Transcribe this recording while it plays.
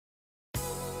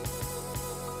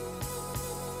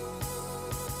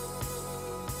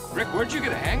Rick, where'd you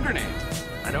get a hand grenade?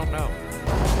 I don't know.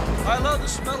 I love the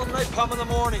smell of napalm in the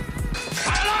morning.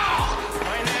 Hello!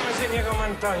 My name is Inigo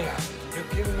Montoya. You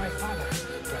killed my father.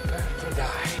 Prepare to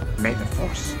die. May the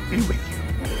Force be with you.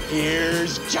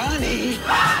 Here's Johnny!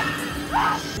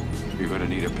 You're gonna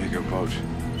need a bigger boat.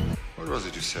 What was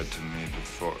it you said to me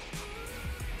before?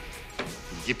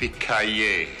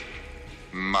 Yippee-ki-yay,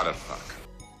 motherfucker.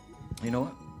 You know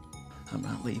what? I'm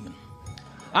not leaving.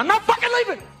 I'm not fucking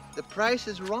leaving! The price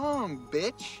is wrong,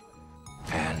 bitch.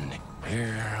 And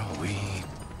here we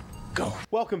go.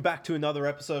 Welcome back to another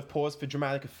episode of Pause for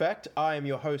Dramatic Effect. I am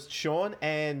your host, Sean,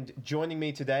 and joining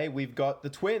me today, we've got the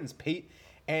twins, Pete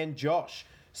and Josh.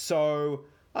 So,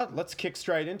 let's kick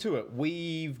straight into it.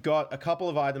 We've got a couple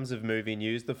of items of movie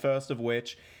news, the first of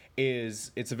which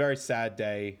is it's a very sad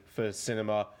day for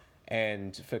cinema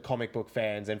and for comic book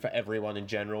fans and for everyone in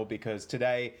general, because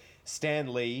today,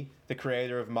 Stan Lee, the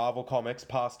creator of Marvel Comics,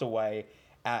 passed away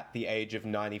at the age of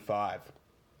 95.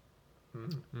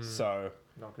 So,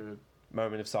 Not good.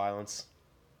 moment of silence.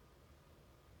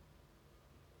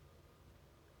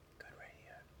 Good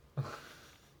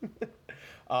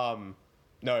radio.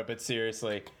 No, but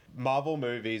seriously, Marvel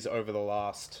movies over the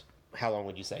last, how long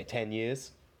would you say, 10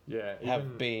 years? Yeah,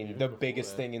 Have been the before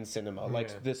biggest that. thing in cinema. Yeah. Like,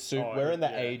 Oh, we're in the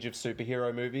yeah. age of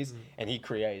superhero movies, and he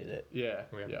created it. Yeah,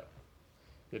 Yeah. yeah.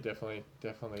 Yeah, definitely.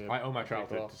 I owe my kicked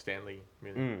childhood off. to Stan Lee.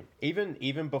 Really.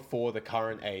 Even before the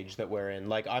current age that we're in,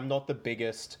 like, I'm not the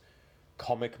biggest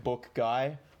comic book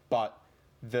guy, but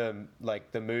the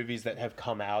movies that have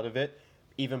come out of it,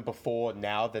 even before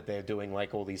now that they're doing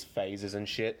like all these phases and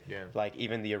shit, Yeah. like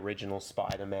even the original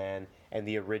Spider-Man and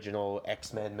the original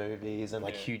X-Men movies and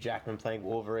like Yeah. Hugh Jackman playing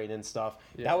Wolverine and stuff,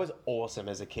 Yeah. that was awesome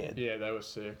as a kid. Yeah, that was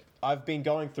sick. I've been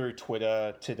going through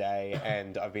Twitter today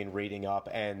and I've been reading up,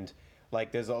 and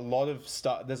like there's a lot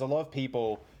of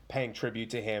people paying tribute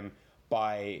to him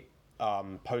by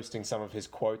posting some of his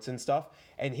quotes and stuff,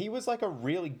 and he was like a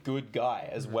really good guy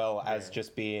as well as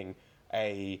just being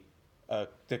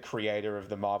the creator of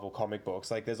the Marvel comic books.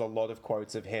 Like there's a lot of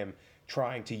quotes of him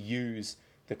trying to use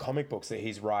the comic books that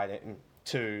he's writing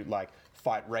to like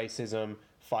fight racism,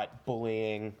 fight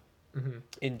bullying,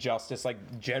 injustice,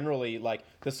 like generally like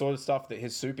the sort of stuff that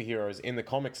his superheroes in the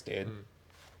comics did.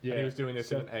 Yeah, And he was doing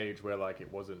this in an age where like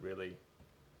it wasn't really.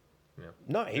 You know,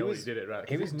 No, he already was did it right.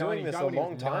 He was doing this a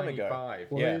long time ago. 95.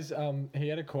 Well, Yeah. he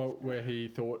had a quote where he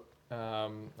thought, I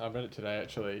read it today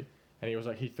actually, and he was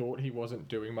like, he thought he wasn't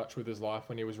doing much with his life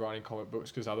when he was writing comic books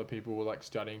because other people were like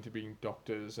studying to be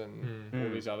doctors and all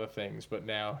these other things. But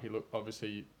now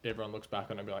obviously everyone looks back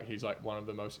on him and be like, he's like one of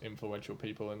the most influential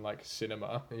people in like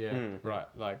cinema. Yeah. Right.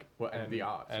 Like, And the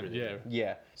arts, And really. yeah.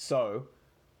 Yeah. So,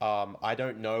 I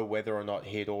don't know whether or not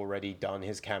he'd already done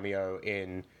his cameo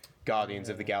in Guardians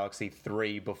of the Galaxy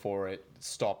 3 before it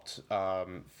stopped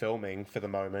filming for the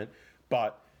moment,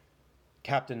 but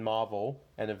Captain Marvel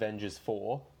and Avengers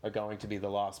 4 are going to be the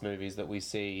last movies that we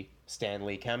see Stan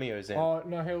Lee cameos in. Oh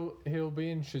no, he'll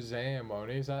be in Shazam, won't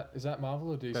he? Is that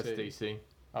Marvel or DC? That's DC.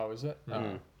 Oh, is it?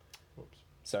 Oh. Whoops.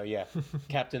 So yeah,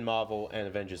 Captain Marvel and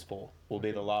Avengers 4 will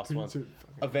be the last ones. Fucking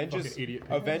Avengers, idiot.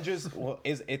 Avengers. Well,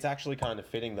 it's actually kind of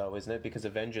fitting though, isn't it? Because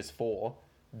Avengers 4,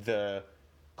 the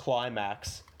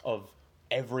climax of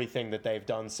everything that they've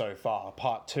done so far,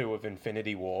 Part 2 of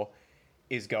Infinity War,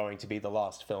 is going to be the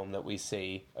last film that we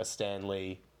see a Stan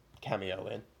Lee cameo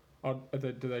in. Oh,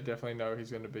 do they definitely know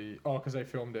he's going to be? Oh, because they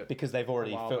filmed it. Because they've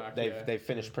already while back, they've yeah. they've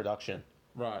finished production,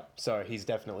 Right. so he's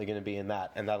definitely going to be in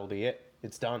that, and that'll be it.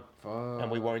 It's done,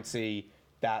 and we won't see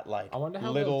that like I wonder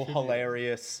how little they'll tribute-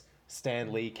 hilarious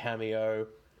Stan Lee cameo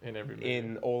In every movie.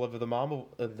 in all of the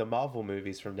Marvel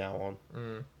movies from now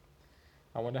on.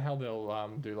 I wonder how they'll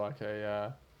do like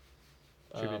a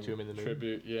Tribute to him in the movie.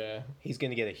 tribute. Yeah. He's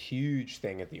going to get a huge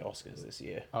thing at the Oscars this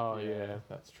year. Oh yeah,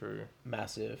 that's true.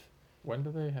 Massive. When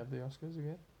do they have the Oscars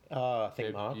again? I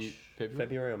think March,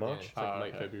 February or Yeah, March. it's like Oh,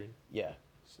 late okay. February. Yeah,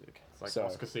 Sick. It's like So-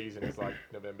 Oscar season is like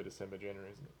November, December, January,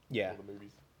 isn't it? Yeah. All the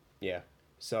movies. yeah.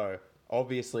 So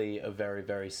obviously a very,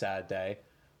 very sad day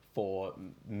for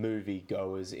movie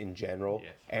goers in general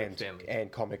Yes, and Stan Lee.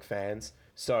 and comic fans.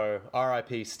 So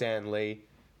R.I.P. Stan Lee,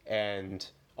 and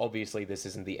obviously this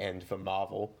isn't the end for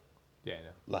Marvel. Yeah,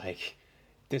 no. Like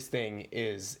this thing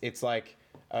it's like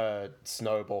a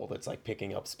snowball that's like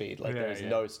picking up speed. Like Yeah, there's yeah.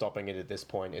 no stopping it at this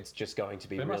point. It's just going to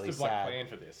be They must really have like sad. planned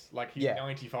for this. Like he's Yeah.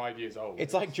 95 years old.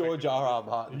 It's like George R.R.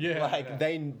 Martin. Yeah, like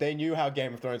yeah. they knew how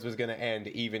Game of Thrones was going to end,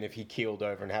 even if he keeled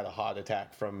over and had a heart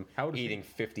attack from How old is he? eating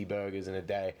 50 burgers in a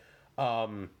day. I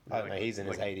don't know. Like- He's in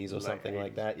his like 80s or late something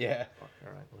like 80s. that. Yeah. Fuck,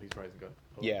 all right. Well, he's probably got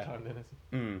a Yeah. lot of time then.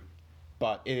 Isn't he?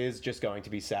 But it is just going to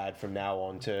be sad from now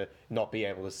on to not be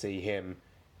able to see him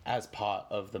as part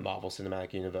of the Marvel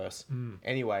Cinematic Universe.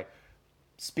 Anyway,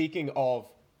 speaking of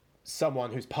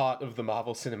someone who's part of the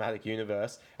Marvel Cinematic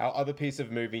Universe, our other piece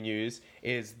of movie news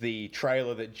is the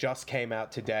trailer that just came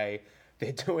out today.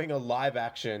 They're doing a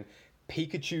live-action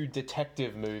Pikachu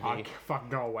detective movie I fucking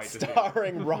can't wait to see it.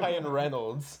 starring Ryan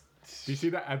Reynolds. Do you see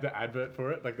the advert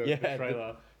for it? Like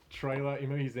the trailer, you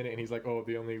know, he's in it and he's like, oh,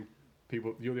 you're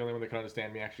the only one that can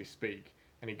understand me actually speak.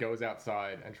 And he goes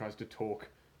outside and tries to talk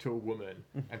to a woman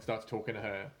and starts talking to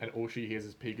her, and all she hears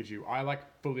is Pikachu. I like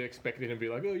fully expected him to be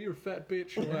like, oh, you're a fat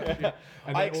bitch. And then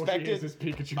I all she hears is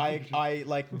Pikachu. I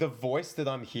like the voice that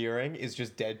I'm hearing is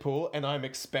just Deadpool, and I'm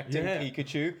expecting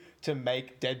Pikachu to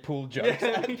make Deadpool jokes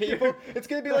at people. It's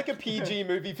going to be like a PG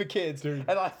movie for kids. Dude.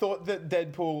 And I thought that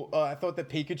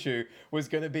Pikachu was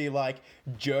going to be like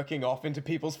jerking off into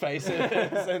people's faces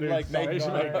and like they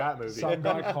should make make that movie. Some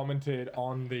guy commented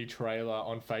on the trailer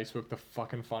on Facebook, the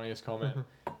fucking funniest comment.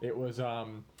 It was,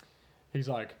 he's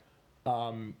like,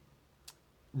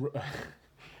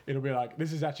 it'll be like,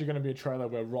 this is actually going to be a trailer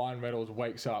where Ryan Reynolds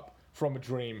wakes up from a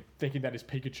dream thinking that is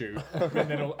Pikachu, and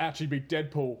then it'll actually be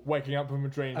Deadpool waking up from a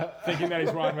dream thinking that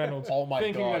he's Ryan Reynolds,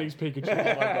 thinking that he's Pikachu.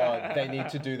 Oh my god, they need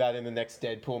to do that in the next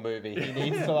Deadpool movie. He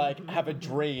needs to like have a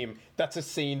dream that's a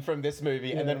scene from this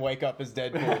movie and then wake up as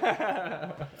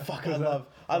Deadpool. Fuck,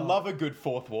 I love a good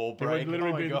fourth wall It break. would literally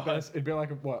Oh my be the God. best. It'd be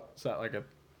like like a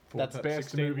That's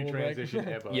best 16 movie wall break. transition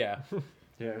ever. Yeah.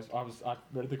 Yeah, I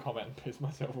read the comment and pissed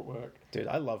myself at work. Dude,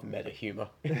 I love meta humor.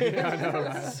 Yeah, I know,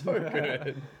 right? So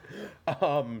good. I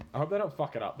hope they don't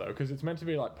fuck it up though, because it's meant to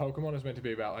be like Pokemon is meant to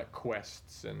be about like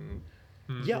quests and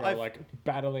like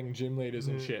battling gym leaders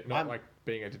and shit, not like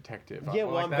being a detective. Yeah,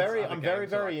 well, like, I'm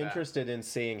very interested in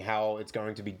seeing how it's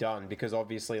going to be done, because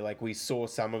obviously, like, we saw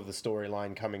some of the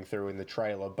storyline coming through in the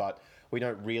trailer, but we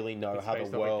don't really know how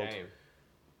the world.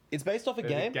 It's based off a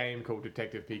There's game? a game called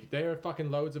Detective Pikachu. There are fucking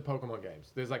loads of Pokemon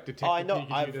games. There's like Detective I know,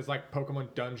 Pikachu. There's like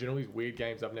Pokemon Dungeon. All these weird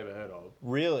games I've never heard of.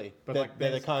 Really? But they're, like,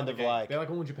 they're there's kind other of games. like they're like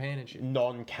all in Japan and shit.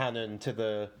 non-canon to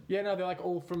the. Yeah, no, they're like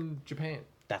all from Japan.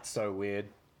 That's so weird.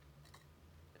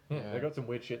 Yeah, they got some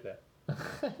weird shit there.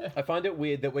 I find it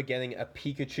weird that we're getting a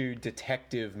Pikachu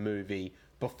detective movie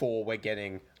before we're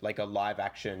getting like a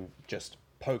live-action just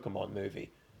Pokemon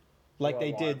movie. Like Well,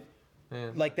 they did. Yeah.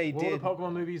 Like they Well, did. the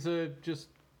Pokemon movies are just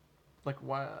like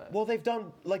why? Well, they've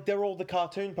done, like, they're all the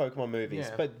cartoon Pokemon movies,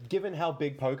 Yeah. but given how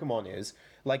big Pokemon is,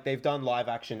 like, they've done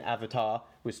live-action Avatar,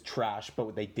 was trash,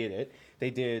 but they did it. They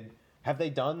did, have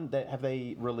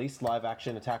they released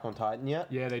live-action Attack on Titan yet?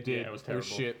 Yeah, they did. Yeah, it was terrible.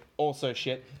 shit. Also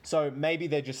shit. So maybe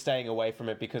they're just staying away from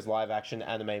it because live-action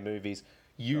anime movies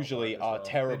usually are They're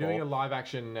terrible. doing a live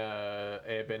action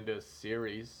Airbender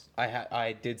series.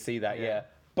 I did see that, Yeah. yeah.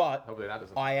 But Hopefully that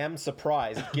doesn't. I am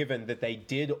surprised, given that they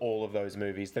did all of those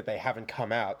movies, that they haven't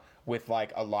come out with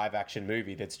like a live action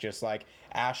movie that's just like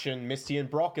Ash and Misty and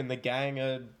Brock and the gang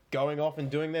are going off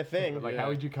and doing their thing. Like, how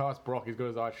would you cast Brock? He's got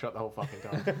his eyes shut the whole fucking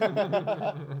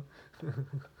time.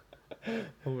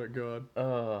 Oh my god.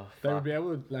 They would be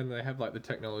able to, and they have like the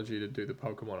technology to do the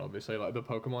Pokemon, obviously. Like the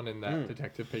Pokemon in that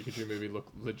Detective Pikachu movie look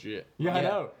legit. Yeah, I Yeah.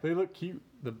 know. They look cute.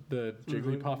 The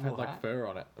Jigglypuff had like fur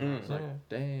on it. And I was like,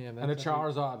 damn. And the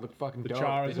Charizard looked fucking dope.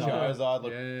 Charizard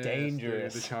looked Yes,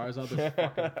 dangerous. Dude, the Charizard is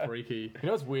fucking freaky. You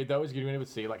know what's weird though is you don't even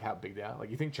see like how big they are.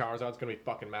 Like you think Charizard's gonna be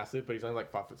fucking massive, but he's only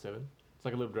like 5'7". It's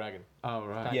like a little dragon. Oh,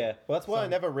 right. Yeah, well, that's why I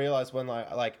never realized when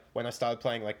when I started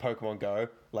playing like Pokemon Go,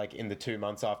 like in the 2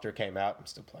 months after it came out. I'm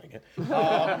still playing it.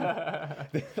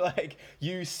 Like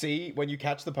you see when you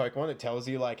catch the Pokemon, it tells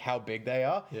you like how big they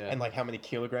are and like how many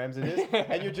kilograms it is,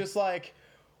 and you're just like,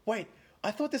 wait,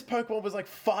 I thought this Pokemon was like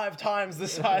 5 times the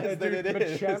size that it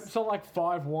is. Machamps are like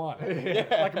 5'1".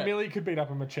 Like Millie could beat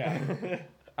up a Machamp.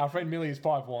 Our friend Millie is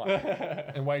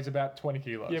 5'1" and weighs about 20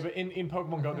 kilos. Yeah, but in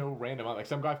Pokemon Go, they're all random, aren't they? Like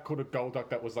some guy caught a Golduck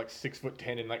that was like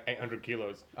 6'10" and like 800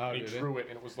 kilos. And he drew it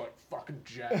and it was like fucking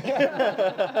jacked.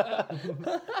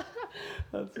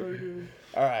 That's so good.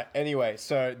 All right. Anyway,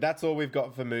 so that's all we've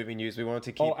got for movie news. We wanted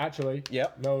to keep. Oh, actually,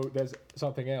 Yep. no, there's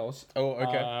something else. Oh,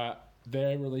 okay.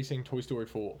 They're releasing Toy Story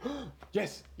 4.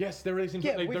 yes, they're releasing.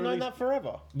 Yeah, they we've known that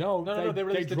forever. No, they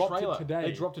released the dropped trailer. it today.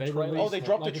 They dropped a trailer. released Oh, they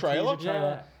dropped like the a trailer? teaser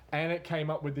Yeah. and it came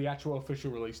up with the actual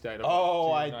official release date. Of Oh,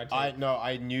 June I 19th. know.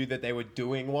 I knew that they were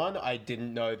doing one. I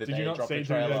didn't know that Did they you had not dropped see the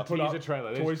trailer. they put up Teaser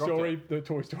trailer, they Toy just dropped Story, the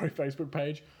Toy Story Facebook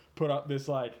page put up this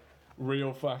like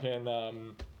real fucking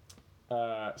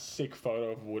sick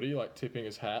photo of Woody like tipping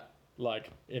his hat like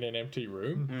in an empty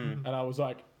room, and I was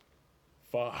like,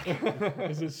 "Fuck,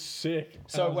 this is sick." And I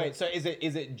So was wait, like, so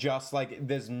is it just like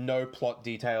there's no plot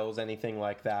details, anything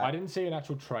like that? I didn't see an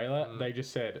actual trailer. They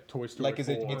just said Toy Story. Like, is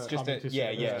it? 4 It's just coming a to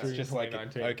yeah. cinemas It's June just like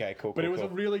 2019. okay, cool. But cool, it was cool.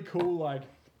 a really cool like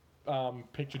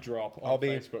picture drop on I'll be-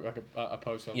 Facebook, like a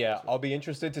post on Yeah, Facebook. I'll be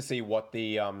interested to see what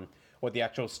the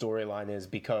actual storyline is,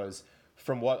 because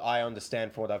from what I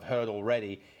understand, from what I've heard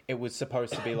already, it was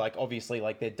supposed to be like, obviously,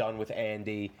 like they're done with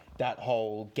Andy. That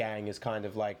whole gang is kind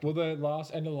of like, Well, the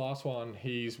end of the last one,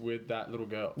 he's with that little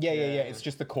girl. yeah. It's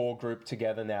just the core group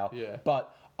together now. Yeah.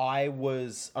 But I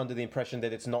was under the impression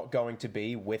that it's not going to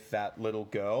be with that little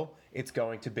girl. It's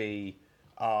going to be,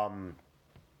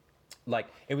 like,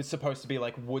 it was supposed to be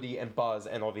like Woody and Buzz,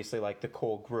 and obviously like the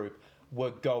core group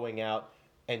were going out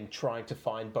and trying to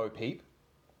find Bo Peep.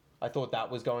 I thought that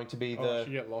was going to be Oh,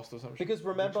 she get lost or something. Because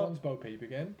remember- Which one's Bo Peep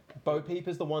again? Bo Peep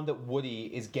is the one that Woody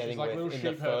is getting like with little in the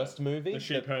sheep herder. first movie. The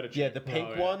sheep herder Yeah, chick. the pink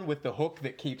Oh, yeah. one with the hook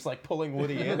that keeps like pulling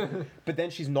Woody in. But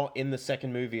then she's not in the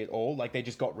second movie at all. Like they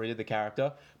just got rid of the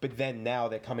character. But then now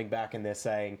they're coming back and they're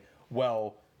saying,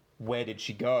 well, where did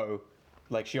she go?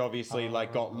 Like she obviously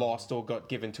like got lost or got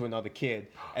given to another kid.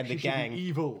 And the She should be gang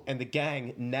evil. And the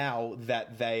gang, now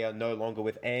that they are no longer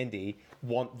with Andy,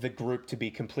 want the group to be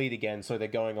complete again, so they're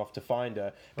going off to find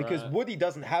her. Because Right. Woody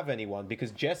doesn't have anyone,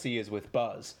 because Jesse is with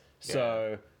Buzz.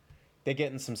 So they're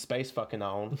getting some space fucking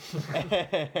on.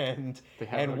 and They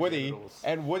have and no Woody genitals.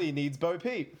 and Woody needs Bo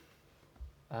Peep.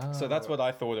 So that's what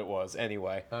I thought it was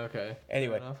anyway. Okay.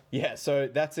 Anyway, fair enough. yeah, so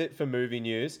that's it for movie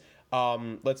news.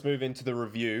 Let's move into the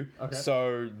review. Okay.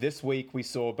 So this week we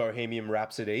saw Bohemian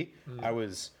Rhapsody. I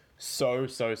was so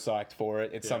psyched for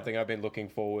it. It's Yeah. something I've been looking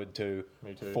forward to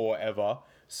Me too. forever.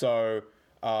 So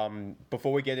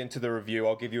before we get into the review,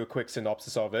 I'll give you a quick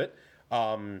synopsis of it.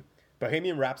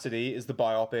 Bohemian Rhapsody is the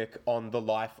biopic on the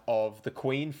life of the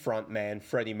Queen frontman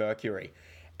Freddie Mercury.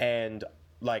 And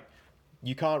like,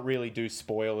 you can't really do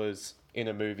spoilers in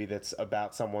a movie that's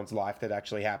about someone's life that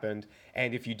actually happened.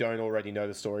 And if you don't already know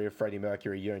the story of Freddie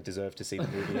Mercury, you don't deserve to see the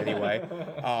movie anyway.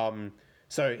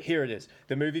 So here it is.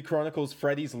 The movie chronicles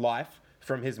Freddie's life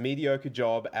from his mediocre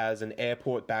job as an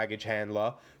airport baggage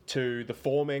handler to the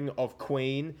forming of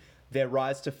Queen, their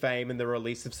rise to fame and the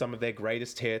release of some of their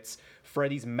greatest hits,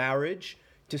 Freddie's marriage,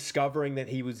 discovering that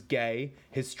he was gay,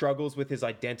 his struggles with his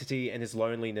identity and his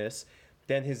loneliness,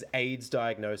 then his AIDS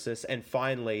diagnosis, and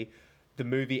finally, the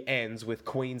movie ends with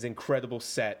Queen's incredible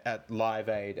set at Live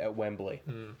Aid at Wembley.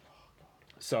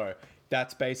 So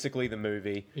that's basically the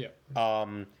movie. Yeah.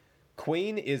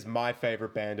 Queen is my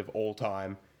favorite band of all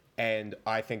time, and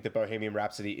I think that Bohemian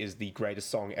Rhapsody is the greatest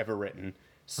song ever written.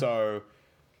 So,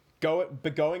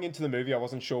 going into the movie, I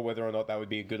wasn't sure whether or not that would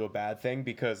be a good or bad thing,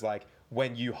 because like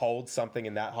when you hold something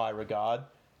in that high regard,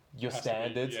 your Has to be,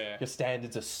 standards, yeah. your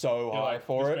standards are so You're high like,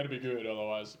 for it's it. better be good,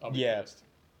 otherwise I'll be Yeah. pissed.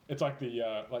 It's like the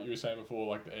like you were saying before,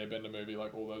 like the Airbender movie,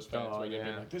 like all those fans Oh, were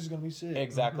yeah. like, "This is gonna be sick."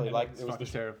 Exactly, And like it was the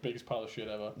terrible. biggest pile of shit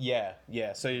ever. Yeah.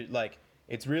 So like,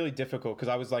 it's really difficult because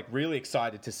I was like really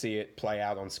excited to see it play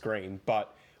out on screen,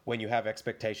 but when you have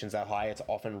expectations that high, it's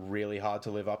often really hard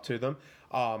to live up to them.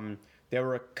 There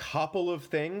were a couple of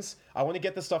things. I want to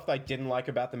get the stuff that I didn't like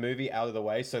about the movie out of the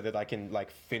way so that I can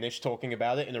like finish talking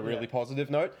about it in a really Yeah. positive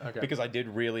note, Okay. because I did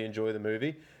really enjoy the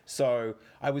movie. So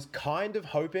I was kind of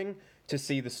hoping to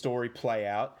see the story play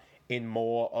out in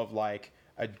more of like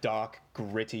a dark,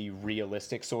 gritty,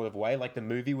 realistic sort of way. Like the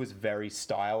movie was very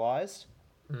stylized.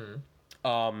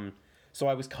 So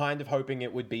I was kind of hoping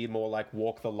it would be more like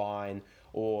Walk the Line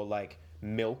or like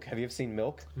Milk. Have you ever seen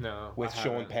Milk? No, With I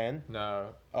Sean haven't. Penn? No.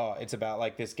 Oh, it's about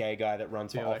like this gay guy that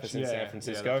runs for Yeah, like- office in yeah, San yeah,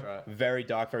 Francisco. that's right. Very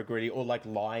dark, very gritty. Or like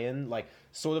Lion, like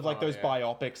sort of like Oh, those yeah.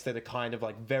 biopics that are kind of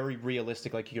like very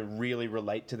realistic, like you can really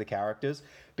relate to the characters.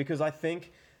 Because I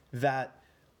think that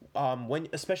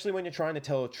especially when you're trying to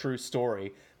tell a true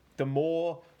story, the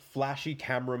more flashy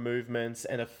camera movements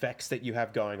and effects that you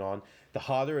have going on, the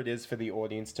harder it is for the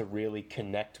audience to really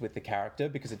connect with the character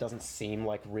because it doesn't seem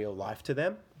like real life to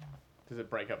them. Does it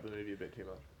break up the movie a bit too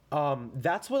much?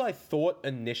 That's what I thought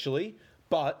initially,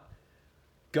 but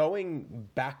going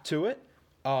back to it,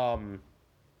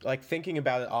 like thinking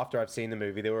about it after I've seen the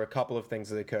movie, there were a couple of things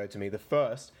that occurred to me. The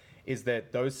first is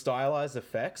that those stylized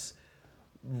effects,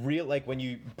 like when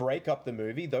you break up the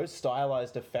movie, those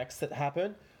stylized effects that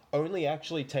happen only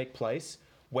actually take place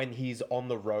when he's on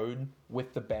the road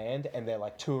with the band and they're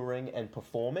like touring and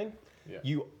performing. Yeah.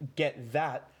 You get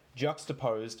that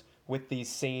juxtaposed with these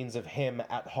scenes of him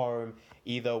at home,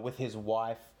 either with his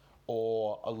wife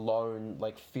or alone,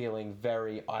 like feeling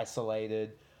very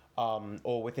isolated,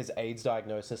 or with his AIDS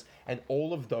diagnosis. And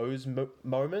all of those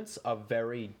moments are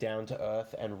very down to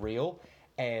earth and real.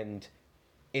 And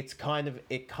it kind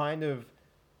of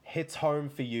hits home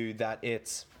for you that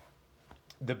it's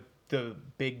the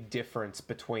big difference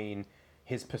between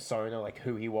his persona, like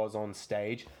who he was on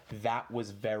stage, that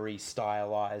was very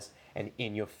stylized and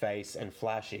in your face and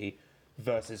flashy,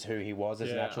 versus who he was as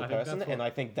an Yeah, actual I think person, that's what- and I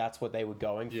think that's what they were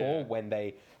going for Yeah. when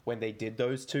they did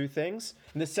those two things.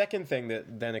 And the second thing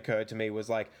that then occurred to me was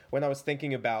like when I was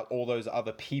thinking about all those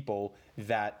other people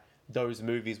that those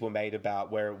movies were made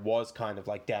about, where it was kind of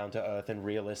like down to earth and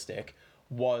realistic,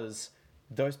 was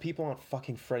those people aren't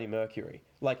fucking Freddie Mercury.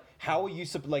 Like, how are you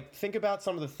like? Think about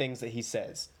some of the things that he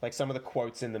says, like some of the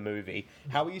quotes in the movie.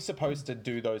 How are you supposed to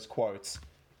do those quotes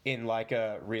in like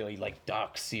a really like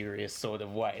dark, serious sort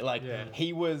of way? Like,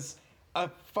 he was a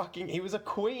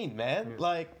queen, man.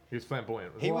 Like, He was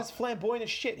flamboyant. he was flamboyant as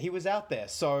shit. He was out there.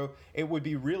 So it would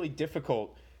be really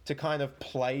difficult to kind of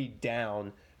play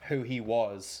down who he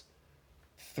was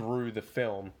through the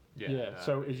film. Yeah.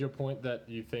 So is your point that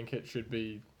you think it should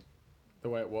be the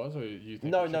way it was, or you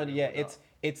think? No, it should no, be yeah. split up?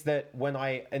 It's that when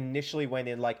I initially went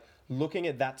in, like, looking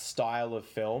at that style of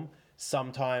film,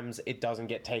 sometimes it doesn't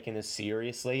get taken as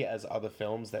seriously as other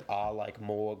films that are, like,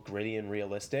 more gritty and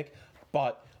realistic.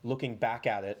 But looking back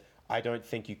at it, I don't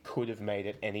think you could have made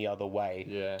it any other way,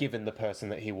 Yeah. given the person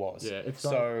that he was. Yeah, it's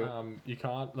so. not, you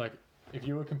can't, like, if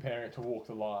you were comparing it to Walk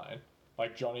the Line,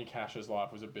 like Johnny Cash's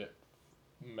life was a bit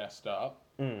messed up,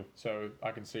 so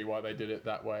I can see why they did it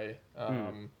that way.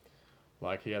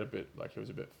 Like he was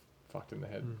a bit fucked in the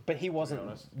head. But he wasn't.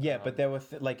 honest. Yeah, but there were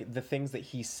like the things that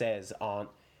he says aren't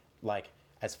like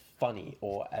as funny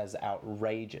or as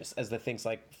outrageous as the things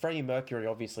like Freddie Mercury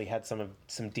obviously had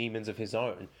some demons of his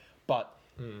own, but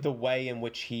the way in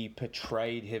which he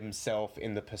portrayed himself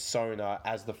in the persona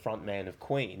as the frontman of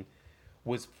Queen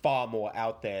was far more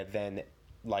out there than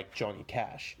like Johnny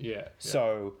Cash. Yeah.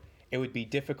 So it would be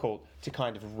difficult to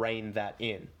kind of rein that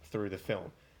in through the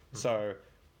film. So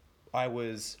I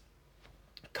was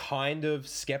kind of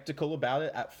skeptical about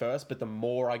it at first, but the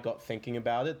more I got thinking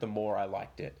about it, the more I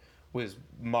liked it. Was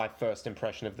my first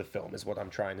impression of the film, is what I'm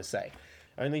trying to say.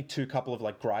 Only couple of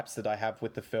like gripes that I have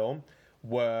with the film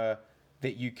were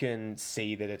that you can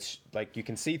see that it's like you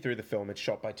can see through the film it's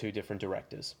shot by two different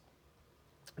directors.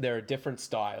 There are different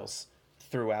styles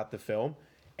throughout the film,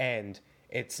 and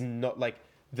it's not like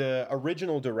the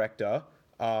original director,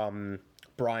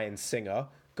 Bryan Singer,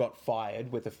 got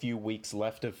fired with a few weeks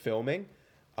left of filming,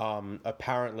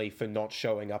 apparently for not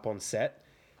showing up on set,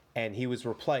 and he was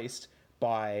replaced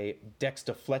by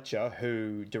Dexter Fletcher,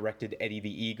 who directed Eddie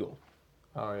the Eagle.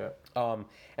 Oh yeah.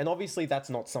 And obviously that's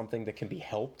not something that can be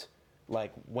helped.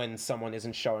 Like when someone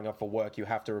isn't showing up for work, you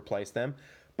have to replace them.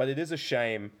 But it is a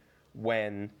shame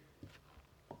when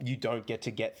you don't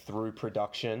get through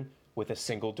production with a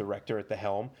single director at the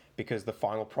helm, because the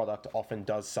final product often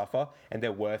does suffer. And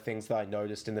there were things that I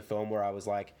noticed in the film where I was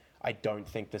like, I don't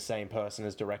think the same person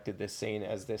has directed this scene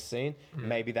as this scene.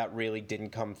 Maybe that really didn't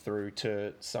come through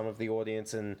to some of the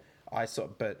audience, and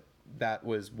but that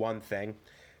was one thing.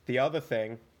 The other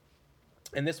thing,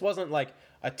 and this wasn't like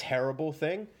a terrible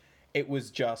thing, it was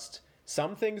just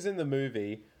some things in the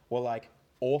movie were like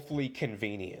awfully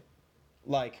convenient.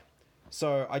 Like,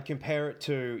 so I'd compare it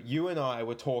to, you and I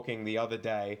were talking the other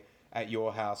day at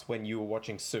your house when you were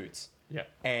watching Suits. Yeah.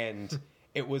 And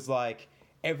it was like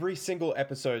every single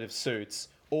episode of Suits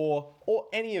or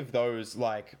any of those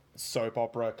like soap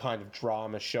opera kind of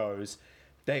drama shows,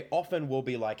 they often will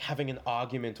be like having an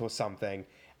argument or something,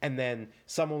 and then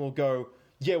someone will go,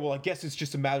 yeah, well, I guess it's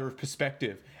just a matter of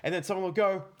perspective. And then someone will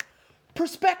go,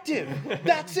 perspective,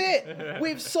 that's it,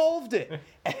 we've solved it.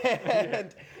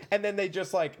 And then they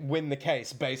just like win the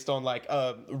case based on like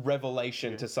a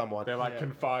revelation to someone. They like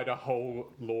confide a whole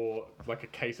law, like a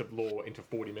case of law, into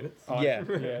 40 minutes. Yeah,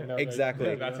 No,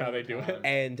 exactly. That's how they do it.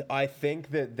 And I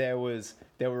think that there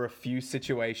were a few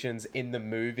situations in the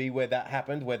movie where that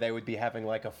happened, where they would be having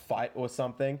like a fight or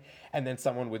something, and then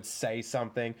someone would say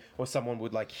something, or someone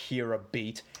would like hear a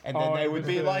beat, and then they would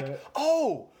be like,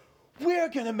 oh, we're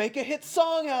gonna make a hit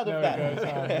song out of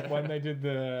that. When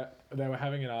they were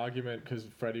having an argument because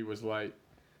Freddie was late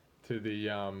to the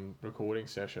recording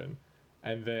session,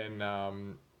 and then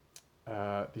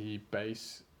the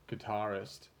bass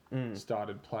guitarist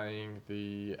started playing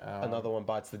the Another One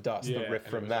Bites the Dust, the riff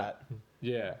from that.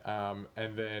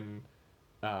 And then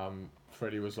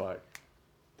Freddie was like,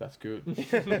 "That's good."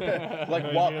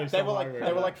 Like what they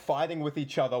were like fighting with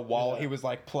each other while he was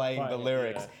like playing the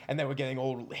lyrics, and they were getting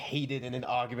all heated in an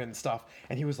argument and stuff,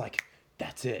 and he was like,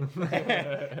 that's it.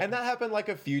 And that happened like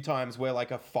a few times where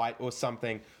like a fight or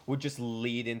something would just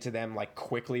lead into them like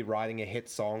quickly writing a hit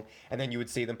song, and then you would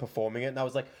see them performing it, and I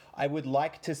was like, I would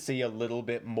like to see a little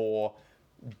bit more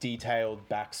detailed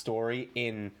backstory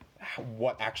in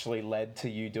what actually led to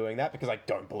you doing that, because I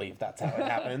don't believe that's how it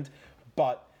happened.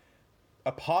 But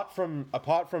apart from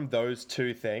those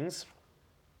two things,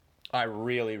 I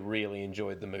really, really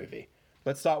enjoyed the movie.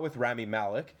 Let's start with Rami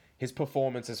Malek. his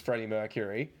performance as Freddie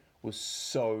Mercury was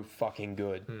so fucking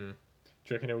good. Do you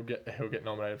reckon he'll get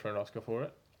nominated for an Oscar for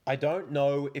it? I don't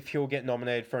know if he'll get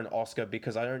nominated for an Oscar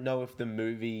because I don't know if the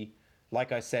movie,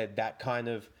 like I said, that kind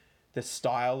of the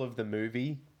style of the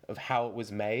movie, of how it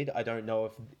was made, I don't know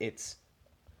if it's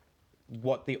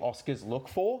what the Oscars look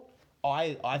for.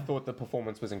 I thought the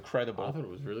performance was incredible. I thought it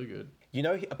was really good. You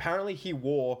know, apparently he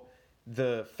wore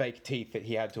the fake teeth that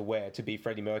he had to wear to be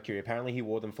Freddie Mercury. Apparently he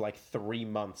wore them for like 3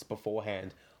 months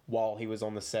beforehand while he was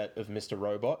on the set of Mr.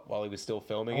 Robot, while he was still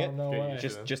filming it. No way.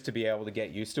 Just to be able to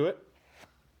get used to it.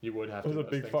 You would have to. It was a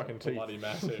those big things are fucking teeth. bloody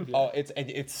massive. Yeah. Oh,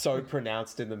 it's so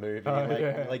pronounced in the movie.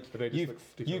 Like But they just look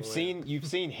sticking you've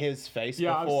seen his face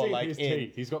Yeah, I've before, seen like his in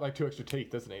teeth. He's got like 2 extra teeth,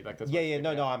 doesn't he? Like that's yeah,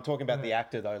 no, I'm talking about the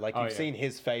actor though. Like Oh, you've yeah. seen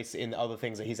his face in other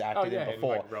things that he's acted yeah, in in,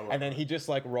 before, like, Robot. and then he just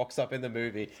like rocks up in the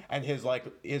movie, and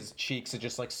his cheeks are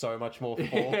just like so much more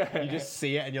full. You just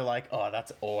see it, and you're like, oh,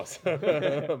 that's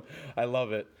awesome. I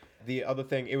love it. The other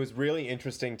thing, it was really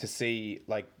interesting to see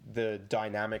like the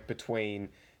dynamic between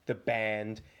the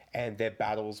band and their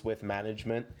battles with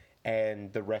management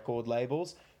and the record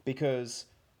labels, because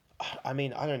I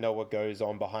mean, I don't know what goes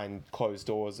on behind closed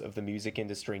doors of the music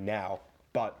industry now,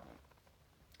 but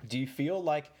do you feel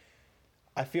like,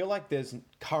 I feel like there's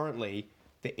currently,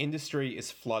 the industry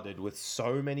is flooded with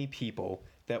so many people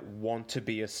that want to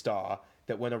be a star,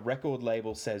 that when a record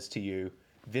label says to you,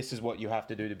 this is what you have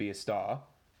to do to be a star,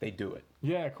 they do it.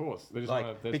 Yeah, of course. They just Like,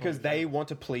 wanna, because they want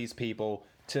to please people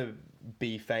to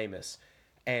be famous.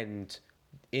 And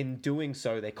in doing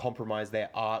so, they compromise their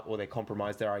art or they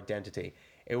compromise their identity.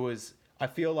 It was, I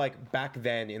feel like back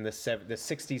then in the 60s,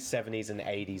 70s, and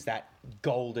 80s, that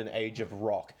golden age of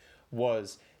rock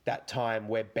was that time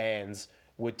where bands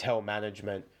would tell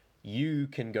management, you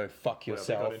can go fuck they got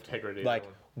yourself. integrity Like,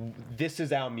 going. this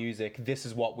is our music, this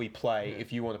is what we play.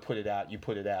 If you want to put it out, you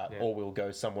put it out, or we'll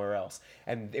go somewhere else.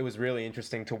 And it was really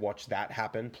interesting to watch that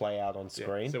happen, play out on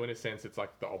screen. So in a sense, it's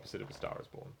like the opposite of A Star Is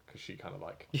Born, because she kind of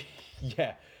like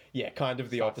Yeah, kind of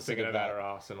the starts opposite singing of it that. out her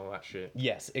ass and all that shit.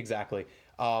 Yes, exactly.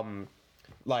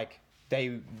 Like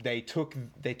they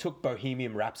took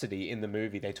Bohemian Rhapsody in the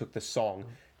movie. They took the song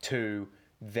to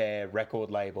their record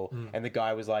label, and the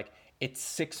guy was like, "It's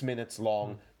 6 minutes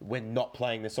long. We're not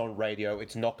playing this on radio.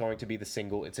 It's not going to be the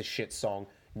single. It's a shit song.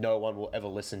 No one will ever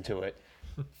listen to it."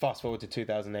 Fast forward to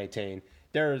 2018.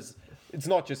 It's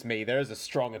not just me. There is a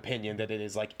strong opinion that it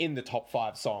is like in the top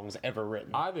 5 songs ever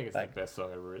written. I think it's like, the best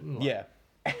song ever written. Like, yeah.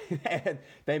 And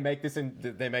they make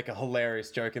a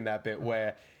hilarious joke in that bit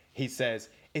where he says,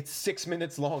 "It's 6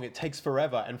 minutes long, it takes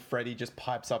forever," and Freddie just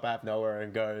pipes up out of nowhere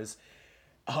and goes,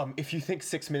 "If you think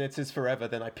 6 minutes is forever,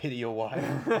 then I pity your wife."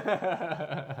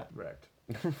 Wrecked.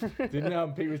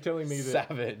 Didn't Pete was telling me that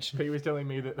Savage. Pete was telling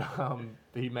me that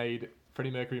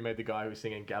Freddie Mercury made the guy who was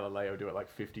singing Galileo do it like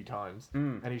 50 times.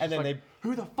 And he's just then like,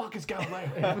 who the fuck is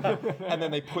Galileo? And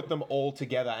then they put them all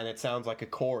together and it sounds like a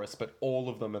chorus, but all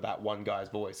of them are that one guy's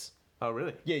voice. Oh,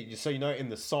 really? Yeah, so you know in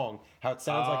the song how it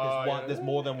sounds like there's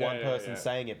more than one person yeah.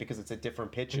 saying it because it's at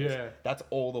different pitches. Yeah. That's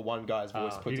all the one guy's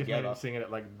voice put He just made together. him singing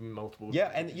it like multiple Yeah,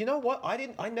 times. and you know what?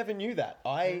 I never knew that.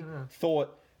 I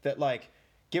thought that, like,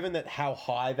 given that how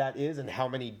high that is and how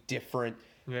many different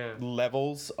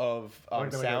levels of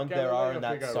Like, sound go, there are in Galileo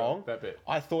that Figaro, song, that bit.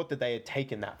 I thought that they had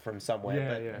taken that from somewhere,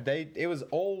 Yeah, but yeah. it was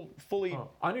all fully. Oh,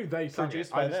 I knew they sang it.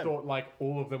 Produced I by just them. thought like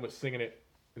all of them were singing it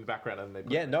in the background and they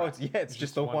put Yeah, it no, back. it's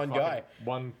just the one fucking- guy.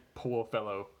 One poor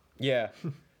fellow. Yeah,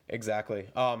 exactly.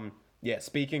 Yeah.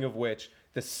 Speaking of which,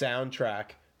 the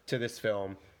soundtrack to this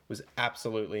film was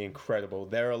absolutely incredible.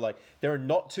 There are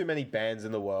not too many bands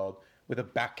in the world with a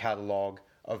back catalog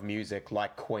of music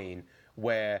like Queen,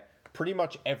 where pretty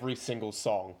much every single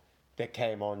song that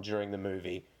came on during the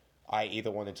movie, I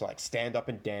either wanted to like stand up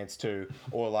and dance to,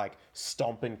 or like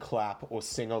stomp and clap or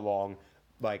sing along.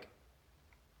 Like,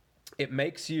 it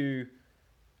makes you.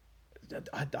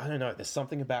 I don't know. There's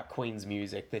something about Queen's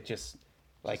music that just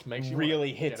like makes you really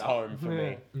wanna hits get up. home for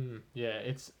me. Yeah,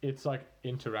 it's like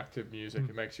interactive music.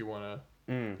 It makes you want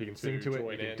to. You can sing to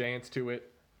it. You can dance to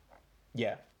it.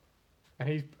 Yeah,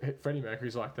 And Freddie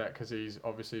Mercury's like that because he's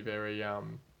obviously very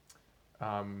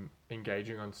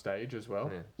engaging on stage as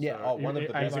well. Yeah. So, Oh, one of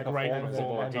the and best he's a great performers of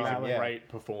all performer. He's time, a yeah. great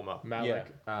performer. Malik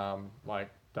like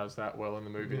does that well in the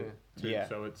movie too. Yeah.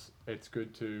 So it's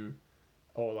good to,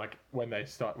 or like when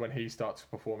he starts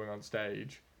performing on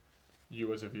stage,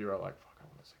 you as a viewer are like, fuck, I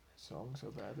want to sing this song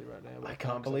so badly right now. I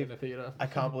can't believe the theater. I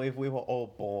can't believe we were all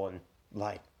born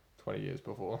like 20 years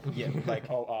before. yeah, like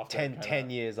After it came 10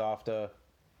 out. years after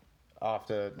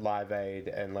Live Aid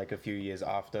and like a few years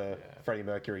after Freddie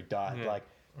Mercury died. Like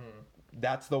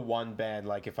that's the one band,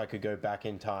 like, if I could go back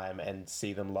in time and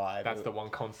see them live, That's the one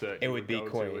concert. it you would be go to,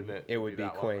 Queen. wouldn't It would be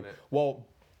that one, Queen. wouldn't it? Well,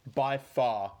 by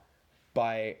far,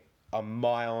 by a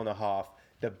mile and a half,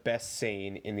 the best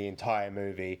scene in the entire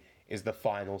movie is the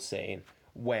final scene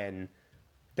when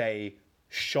they,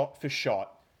 shot for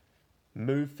shot,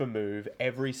 move for move,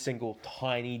 every single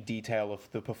tiny detail of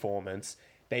the performance,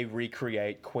 they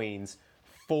recreate Queen's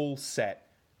full set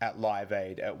at Live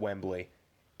Aid at Wembley.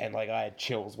 And, like, I had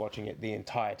chills watching it the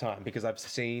entire time because I've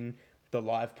seen the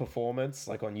live performance,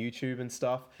 like, on YouTube and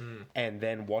stuff, and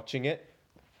then watching it,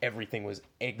 everything was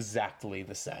exactly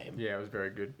the same. Yeah, it was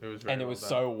very good. It was very And it well was done.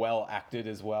 so well acted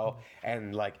as well.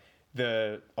 And, like,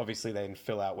 obviously they didn't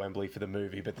fill out Wembley for the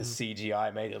movie, but the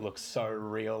CGI made it look so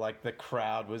real. Like, the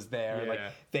crowd was there. And,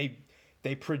 like,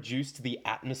 they produced the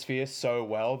atmosphere so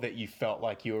well that you felt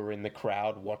like you were in the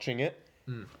crowd watching it.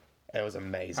 It was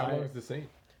amazing. How long is the scene?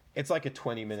 It's like a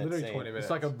 20-minute Literally scene. 20 minutes.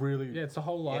 It's like a really. Yeah, it's a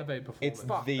whole Live Aid performance.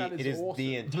 It's it is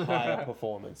the entire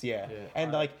performance, yeah.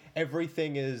 And like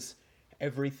everything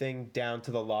down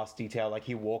to the last detail. Like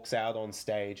he walks out on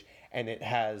stage and it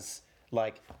has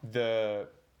like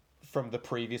from the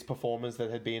previous performers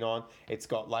that had been on, it's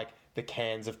got like the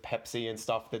cans of Pepsi and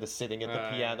stuff that are sitting at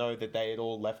the piano that they had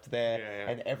all left there,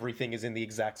 and everything is in the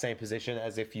exact same position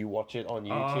as if you watch it on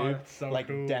YouTube, it's so like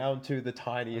cool. down to the I'm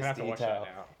gonna tiniest have to watch detail.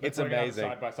 that now. It's We're gonna have a amazing.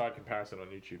 side-by-side comparison on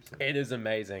YouTube. So. It is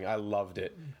amazing. I loved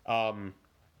it. I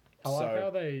like how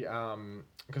they,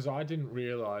 because I didn't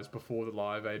realize before the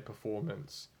Live Aid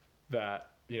performance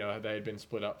that they had been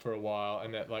split up for a while,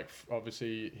 and that like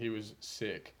obviously he was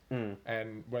sick,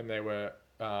 and when they were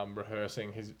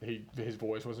rehearsing, his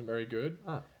voice wasn't very good,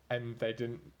 and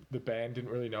the band didn't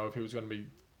really know if he was going to be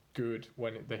good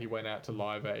when he went out to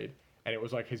Live Aid. And it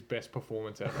was like his best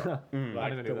performance ever.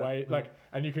 Like the way, like,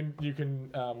 and you can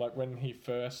like when he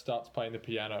first starts playing the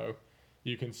piano,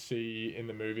 you can see in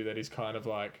the movie that he's kind of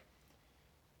like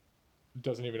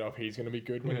doesn't even know if he's going to be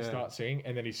good when he starts singing,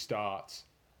 and then he starts,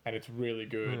 and it's really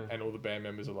good, and all the band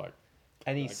members are like,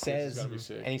 And he like, this is gonna be says,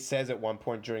 sick. and he says at one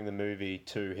point during the movie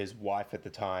to his wife at the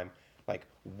time, like,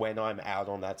 when I'm out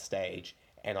on that stage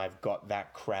and I've got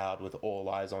that crowd with all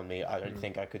eyes on me, I don't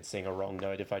think I could sing a wrong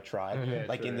note if I tried. Yeah,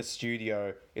 like true. in the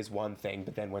studio is one thing,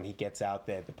 but then when he gets out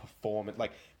there, the performance,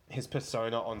 like his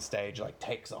persona on stage, like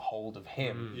takes a hold of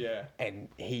him. Yeah. And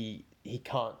he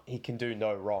can do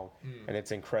no wrong, and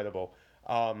it's incredible.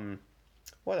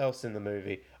 What else in the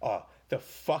movie? Oh, the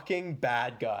fucking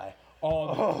bad guy.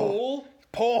 Paul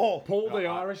Paul. the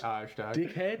Irish Irish dad.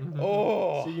 dickhead.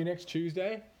 Oh. See you next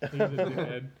Tuesday. He was a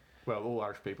dickhead. Well, all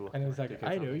Irish people. And it's like,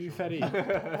 I know you, Freddy.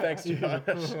 Thanks,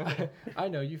 Josh. I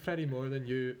know you, Freddy, more than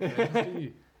you.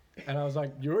 And I was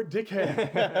like, you're a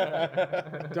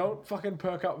dickhead. Don't fucking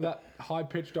perk up that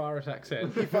high-pitched Irish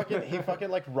accent. He fucking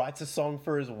like writes a song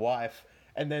for his wife,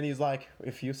 and then he's like,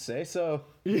 if you say so.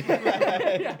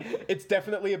 It's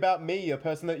definitely about me, a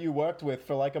person that you worked with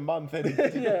for like a month and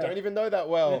you don't even know that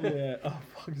well. Yeah. Oh,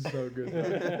 fuck, it's so good.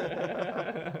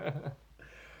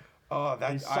 Oh,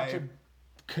 He's such a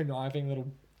conniving little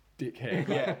dickhead.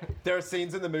 Yeah, there are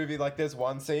scenes in the movie, like there's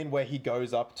one scene where he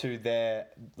goes up to their,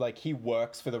 like he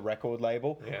works for the record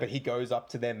label, but he goes up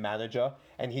to their manager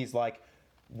and he's like,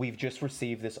 we've just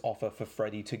received this offer for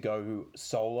Freddie to go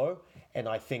solo, and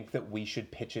I think that we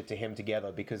should pitch it to him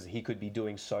together because he could be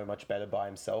doing so much better by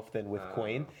himself than with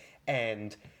Queen.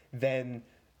 And then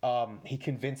he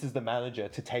convinces the manager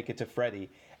to take it to Freddie,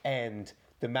 and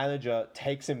the manager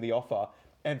takes him the offer,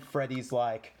 and Freddie's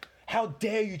like, how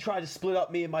dare you try to split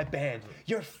up me and my band?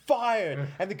 You're fired.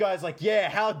 And the guy's like, yeah,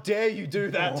 how dare you do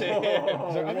that to him?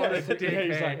 He's like, what a dickhead.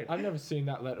 He's like, I've never seen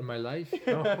that letter in my life.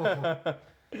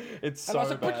 It's And so I was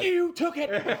like, bad. but you took it.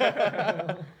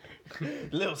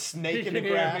 Little snake in the You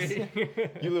can grass.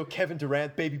 hear You little Kevin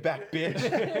Durant baby back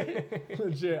bitch.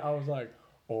 Legit, I was like,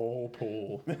 oh,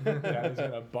 Paul, that is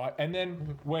gonna bite. And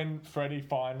then when Freddie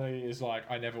finally is like,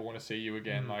 I never want to see you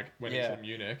again, like when he's in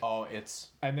Munich. Oh,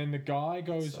 it's... And then the guy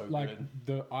goes, So like, good.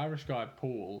 the Irish guy,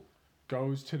 Paul,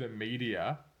 goes to the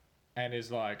media and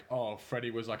is like, oh,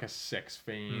 Freddie was like a sex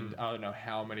fiend. I don't know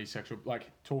how many sexual, like,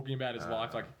 talking about his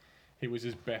life, like, he was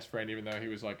his best friend, even though he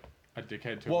was like a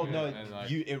dickhead to Well, him. no, and, like,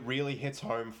 it really hits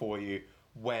home for you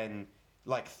when,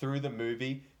 like, through the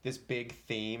movie, this big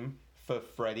theme for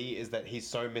Freddie is that he's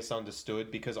so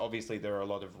misunderstood because obviously there are a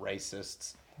lot of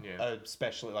racists,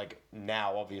 especially like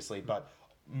now, obviously, but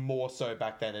more so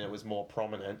back then, and it was more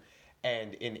prominent.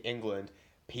 And in England,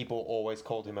 people always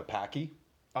called him a Paki,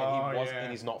 and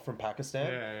and he's not from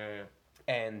Pakistan. Yeah.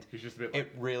 And He's just a bit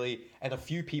it really, and a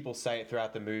few people say it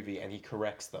throughout the movie, and he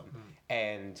corrects them.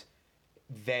 And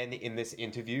then in this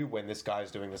interview, when this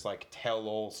guy's doing this like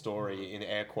tell-all story in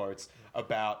air quotes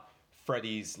about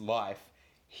Freddy's life,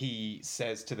 he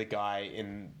says to the guy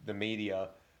in the media,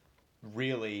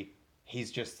 really,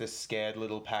 he's just this scared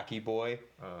little packy boy.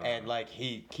 And like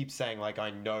he keeps saying like, I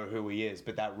know who he is,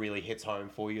 but that really hits home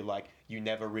for you. Like you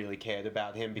never really cared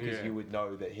about him because you would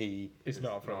know that he's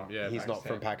not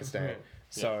from Pakistan.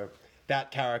 So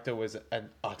that character was an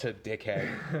utter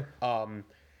dickhead.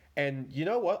 And you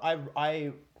know what?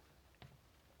 I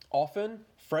often,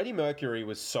 Freddie Mercury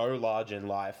was so large in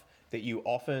life that you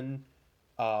often,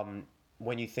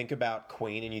 when you think about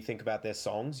Queen and you think about their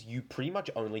songs, you pretty much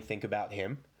only think about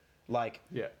him. Like,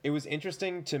 it was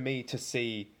interesting to me to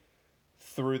see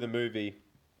through the movie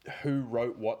who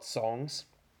wrote what songs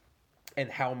and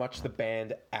how much the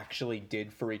band actually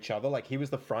did for each other. Like, he was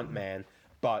the front man,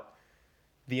 but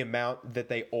the amount that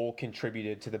they all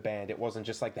contributed to the band, it wasn't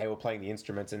just like they were playing the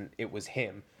instruments and it was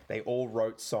him. They all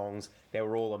wrote songs. They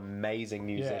were all amazing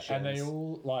musicians. Yeah, and they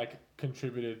all like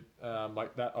contributed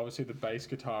like that. Obviously, the bass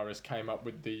guitarist came up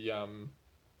with the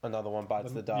Another One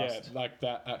Bites the Dust. Yeah, like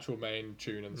that actual main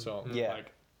tune and song. Yeah.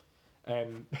 Like,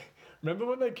 and remember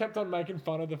when they kept on making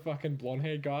fun of the fucking blonde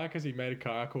haired guy because he made a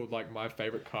car called like My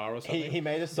Favorite Car or something? He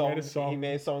made a song. He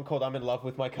made a song called I'm in Love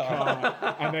with My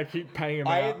Car. And they keep paying him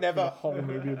I out had never for the whole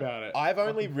movie about it. I've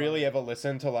only really ever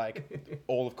listened to like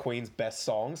all of Queen's best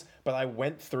songs, but I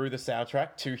went through the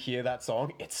soundtrack to hear that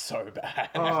song. It's so bad.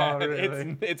 Oh,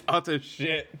 really? It's utter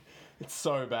shit. It's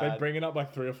so bad. They bring it up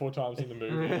like 3 or 4 times in the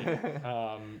movie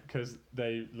because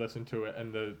they listen to it.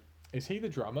 And is he the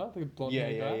drummer? The blonde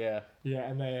guy? Yeah,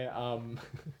 and they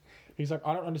he's like,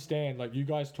 I don't understand. Like, you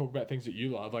guys talk about things that you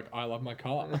love. Like, I love my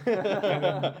car. And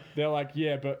then they're like,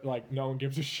 yeah, but like no one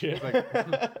gives a shit.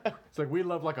 It's like we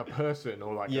love like a person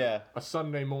or like a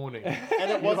Sunday morning. And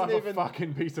it wasn't even a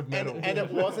fucking piece of metal. And it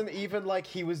wasn't even like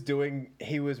he was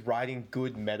writing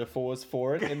good metaphors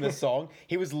for it in the song.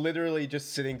 He was literally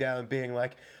just sitting down and being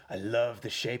like, I love the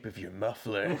shape of your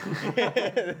muffler.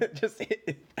 Just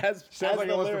as Sounds like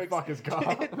the he wants to lyrics. fuck his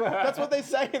car. That's what they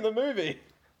say in the movie.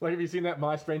 Like, have you seen that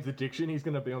My Strange Addiction? He's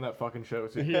gonna be on that fucking show.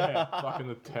 So Yeah. fucking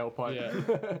the tailpipe.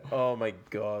 Yeah. Oh my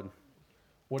god.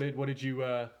 What did you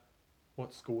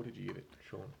what score did you give it,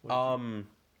 Sean?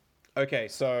 Okay,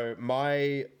 so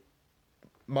my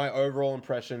overall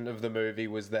impression of the movie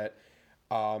was that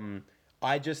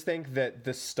I just think that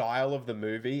the style of the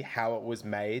movie, how it was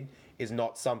made, is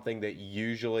not something that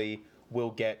usually will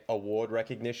get award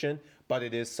recognition, but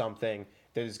it is something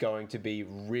that is going to be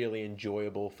really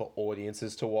enjoyable for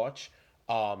audiences to watch.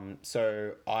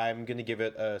 So I'm going to give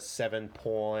it a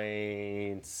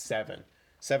 7.7.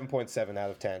 7.7 out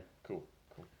of 10. Cool.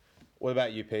 What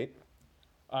about you, Pete?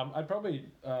 I'd probably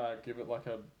give it like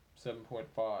a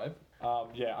 7.5.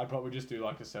 Yeah, I'd probably just do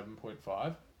like a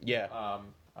 7.5. Yeah. I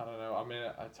don't know. I mean,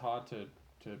 it's hard to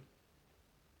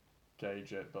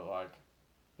gauge it, but like,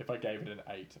 if I gave it an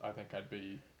 8, I think I'd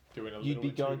be doing a little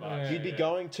bit too much. You'd be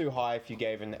going too high if you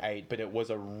gave it an 8, but it was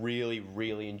a really,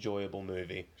 really enjoyable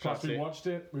movie. Plus, we watched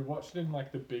it in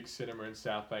like the big cinema in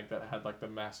South Bank that had like the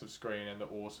massive screen and the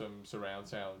awesome surround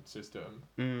sound system.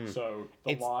 So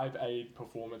the Live Aid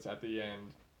performance at the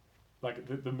end, like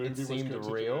the movie was seemed good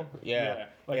real. Yeah.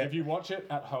 Like if you watch it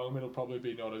at home, it'll probably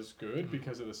be not as good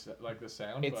because of the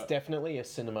sound. It's definitely a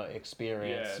cinema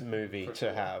experience movie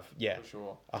to have. Yeah, for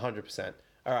sure. 100%.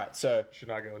 All right, so Should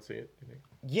I go and see it, do you think?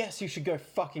 yes, you should go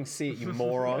fucking see it, you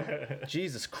moron.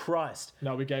 Jesus Christ.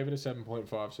 No, we gave it a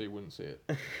 7.5 so you wouldn't see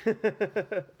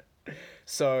it.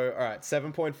 So, all right,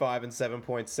 7.5 and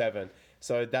 7.7.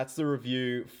 So that's the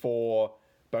review for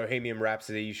Bohemian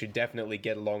Rhapsody. You should definitely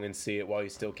get along and see it while you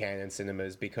still can in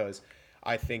cinemas, because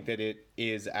I think that it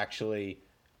is actually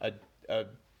a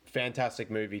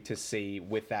fantastic movie to see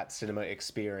with that cinema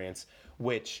experience,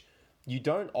 which you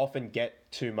don't often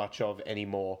get too much of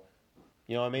anymore.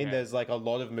 You know what I mean? Yeah. There's like a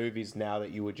lot of movies now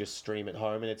that you would just stream at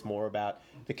home, and it's more about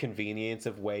the convenience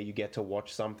of where you get to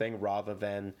watch something rather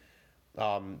than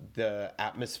the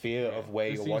atmosphere of where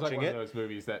you're seems watching like one it. of those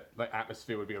movies that like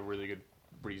atmosphere would be a really good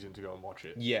reason to go and watch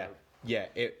it. Yeah,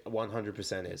 it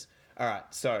 100% is. All right,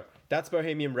 so that's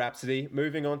Bohemian Rhapsody.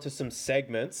 Moving on to some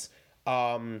segments.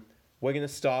 We're going to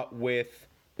start with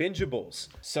Bingeables.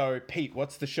 So, Pete,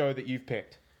 what's the show that you've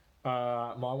picked?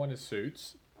 My one is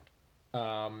Suits,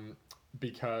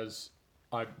 because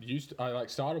I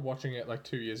started watching it like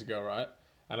 2 years ago, right?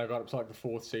 And I got up to like the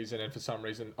 4th season, and for some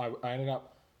reason I ended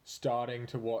up starting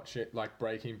to watch it like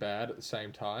Breaking Bad at the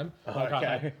same time. Like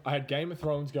Okay. I had Game of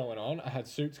Thrones going on, I had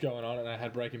Suits going on, and I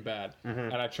had Breaking Bad,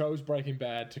 and I chose Breaking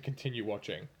Bad to continue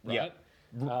watching. Right?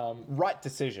 Yeah. Right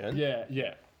decision.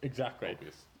 Yeah. Exactly.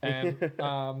 And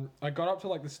I got up to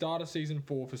like the start of season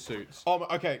 4 for Suits. Oh,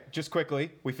 okay. Just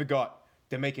quickly, we forgot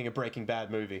they're making a Breaking Bad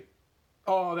movie.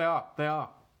 Oh, they are. They are.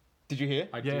 Did you hear?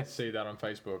 I did see that on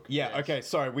Facebook. Yeah, Yes. okay,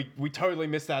 sorry, we totally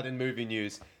missed that in movie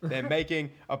news. They're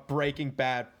making a Breaking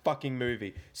Bad fucking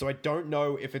movie. So I don't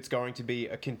know if it's going to be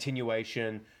a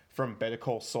continuation from Better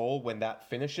Call Saul when that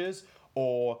finishes,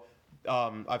 or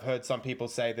I've heard some people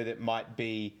say that it might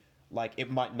be, like, it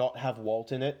might not have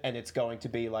Walt in it, and it's going to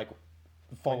be, like,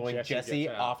 following Jesse Jesse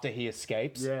gets out. after he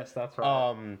escapes. Yes, that's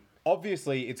right.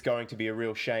 Obviously, it's going to be a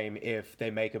real shame if they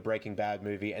make a Breaking Bad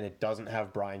movie and it doesn't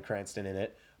have Bryan Cranston in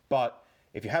it. But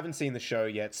if you haven't seen the show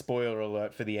yet, spoiler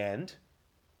alert for the end.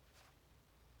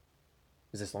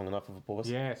 Is this long enough of a pause?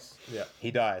 Yes. Yeah,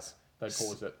 He dies. they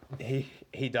paused it.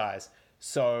 He dies.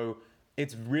 So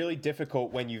it's really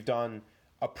difficult when you've done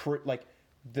like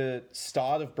the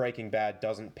start of Breaking Bad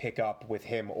doesn't pick up with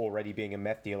him already being a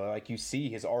meth dealer. Like you see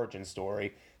his origin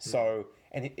story. So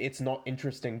and it's not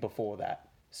interesting before that.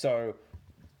 So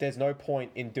there's no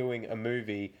point in doing a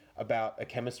movie about a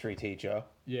chemistry teacher.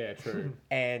 Yeah, true.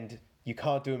 And you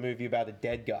can't do a movie about a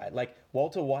dead guy. Like,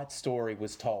 Walter White's story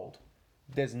was told.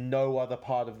 There's no other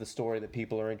part of the story that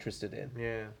people are interested in.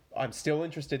 Yeah. I'm still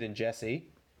interested in Jesse,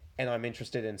 and I'm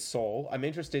interested in Saul. I'm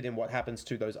interested in what happens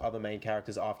to those other main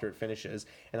characters after it finishes,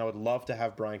 and I would love to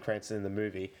have Bryan Cranston in the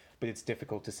movie, but it's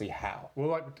difficult to see how. Well,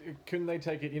 like, couldn't they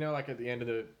take it, like at the end of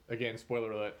the, again,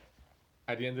 spoiler alert,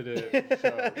 at the end of the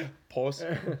show, Pause.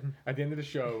 at the end of the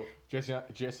show,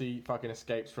 Jesse fucking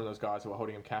escapes from those guys who are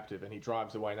holding him captive, and he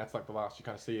drives away, and that's like the last you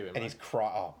kind of see of him. And he's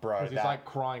crying. Oh, bro. he's like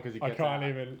crying because he gets out.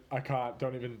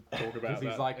 Don't even talk about that.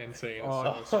 he's like, end scene.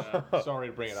 oh, It's so sad. Sorry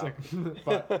to bring it up,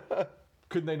 but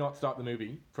couldn't they not start the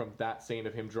movie from that scene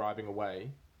of him driving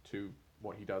away to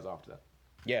what he does after that?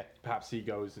 Yeah. Perhaps he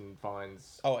goes and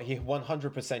finds. Oh, he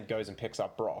 100% goes and picks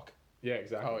up Brock. Yeah,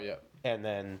 exactly. Oh, yeah. And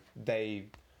then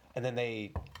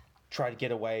they try to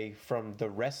get away from the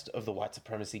rest of the white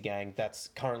supremacy gang that's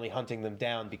currently hunting them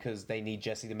down because they need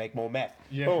Jesse to make more meth.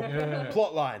 Yeah. Boom. Yeah.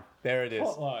 Plot line. There it is.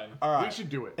 Plotline. All right. We should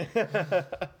do it.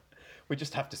 We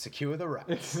just have to secure the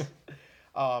rights.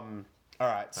 All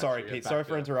right. Sorry, Actually, Pete. back Sorry to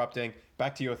for it. interrupting.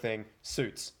 Back to your thing.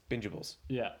 Suits. Bingeables.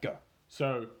 Yeah. Go.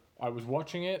 So I was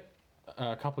watching it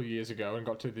a couple of years ago and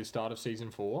got to the start of season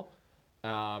 4,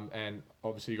 and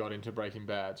obviously got into Breaking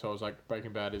Bad. So I was like,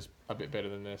 Breaking Bad is a bit better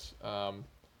than this.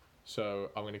 So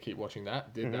I'm going to keep watching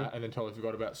that. Did that, and then totally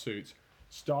forgot about Suits.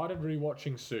 Started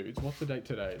rewatching Suits. What's the date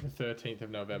today? The 13th of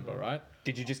November, right?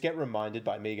 Did you just get reminded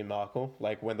by Meghan Markle,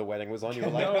 like when the wedding was on? You were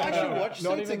like, I should watch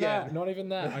not Suits even again. that. Not even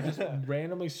that. I just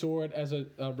randomly saw it as a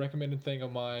recommended thing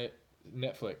on my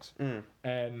Netflix,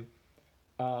 and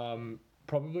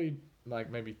probably like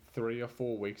maybe 3 or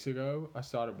 4 weeks ago, I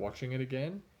started watching it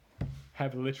again.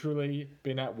 Have literally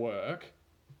been at work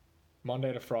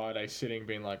Monday to Friday, sitting,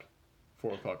 being like,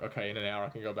 4 o'clock. Okay, in an hour I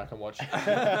can go back and watch it.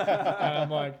 And I'm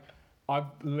like, I've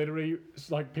literally,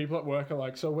 like, people at work are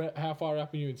like, so how far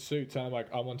up are you in Suits? And I'm like,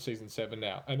 I'm on season 7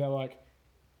 now. And they're like,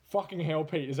 fucking hell,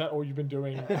 Pete, is that all you've been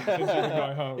doing since you've been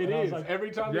going home? It And I was is. like, Every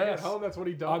time they get home, that's what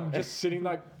he does. I'm just sitting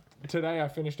like, today I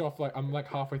finished off, like, I'm like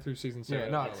halfway through season 7. Yeah,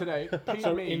 no, today, Pete So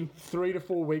and me. in 3 to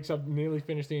 4 weeks, I've nearly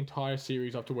finished the entire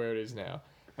series up to where it is now.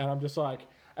 And I'm just like,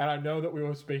 and I know that we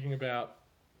were speaking about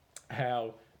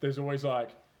how there's always like,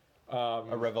 A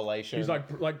revelation. he's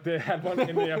like they had one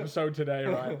in the episode today,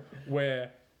 right,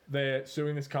 where they're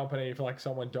suing this company for like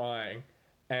someone dying,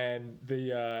 and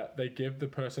they give the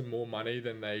person more money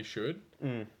than they should,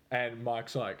 and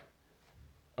Mike's like,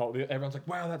 oh, everyone's like,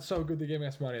 wow, that's so good, they're giving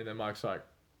us money, and then Mike's like,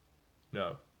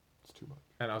 no, it's too much.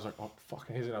 And I was like, oh,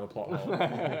 fucking, here's another plot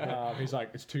hole. He's like,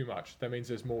 it's too much. That means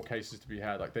there's more cases to be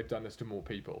had. Like, they've done this to more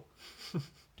people.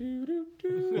 And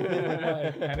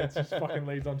it just fucking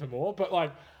leads on to more. But,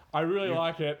 like, I really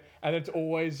like it. And it's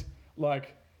always,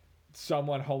 like,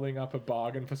 someone holding up a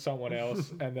bargain for someone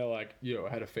else. And they're like, yo,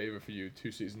 I had a favor for you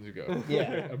 2 seasons ago.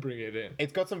 Yeah. I'm bringing it in.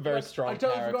 It's got some very strong I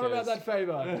totally characters. forgot about that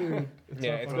favor, dude.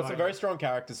 Yeah, it's got some very strong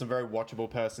characters, some very watchable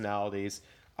personalities.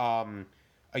 Are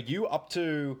you up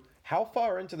to... How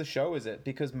far into the show is it?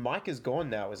 Because Mike is gone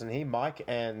now, isn't he? Mike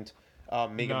and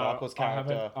Meghan Markle's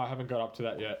character I haven't got up to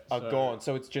that yet. are gone,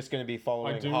 so it's just going to be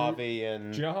following Harvey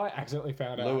and... Do you know how I accidentally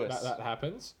found out Lewis. that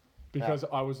happens? Because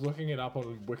I was looking it up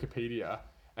on Wikipedia,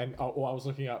 and I was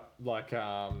looking up like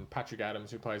Patrick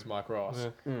Adams, who plays Mike Ross,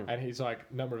 and he's like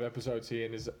number of episodes he's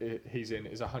in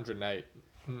is 108,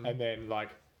 and then like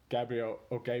Gabriel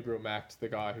Macht, the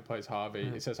guy who plays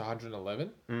Harvey, it says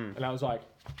 111, and I was like,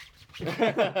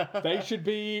 they should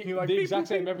be the exact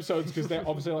same episodes because they're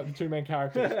obviously like the 2 main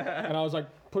characters, and I was like,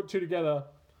 put 2 together,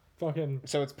 fucking.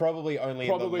 So it's probably only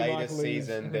in the Probably latest Michael Lee's.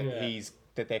 season that Yeah. he's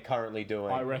that they're currently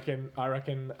doing. I reckon,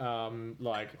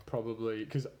 like probably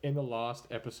because in the last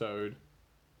episode,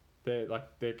 they're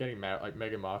getting married, like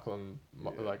Meghan Markle and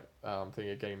thing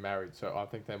are getting married. So I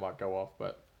think they might go off,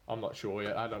 but I'm not sure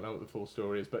yet. I don't know what the full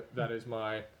story is, but that is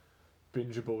my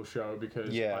bingeable show because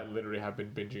I literally have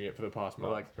been binging it for the past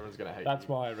month. Like everyone's gonna hate. That's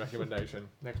my recommendation.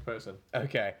 Next person.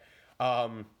 Okay,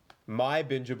 my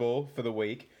bingeable for the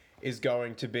week is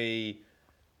going to be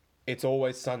It's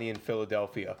Always Sunny in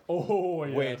Philadelphia. Oh,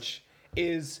 yeah. Which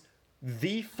is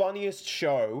the funniest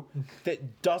show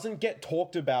that doesn't get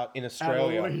talked about in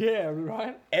Australia. Yeah,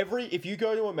 right? If you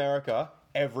go to America,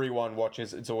 everyone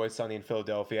watches It's Always Sunny in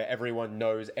Philadelphia. Everyone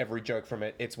knows every joke from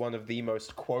it. It's one of the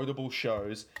most quotable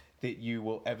shows that you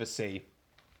will ever see.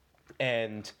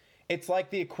 And it's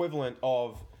like the equivalent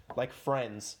of like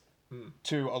Friends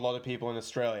to a lot of people in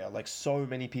Australia. Like so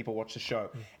many people watch the show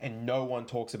and no one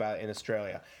talks about it in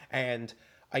Australia. And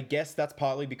I guess that's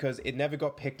partly because it never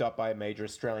got picked up by a major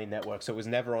Australian network. So it was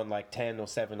never on like 10 or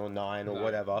 7 or 9 or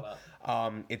whatever.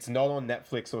 It's not on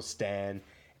Netflix or Stan.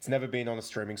 It's never been on a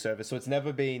streaming service. So it's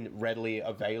never been readily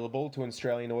available to an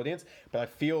Australian audience. But I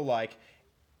feel like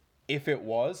if it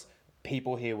was,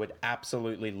 people here would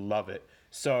absolutely love it.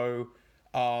 So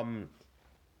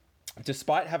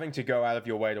despite having to go out of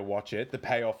your way to watch it, the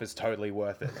payoff is totally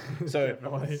worth it. So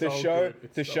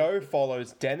the show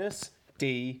follows Dennis,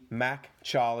 Dee, Mac,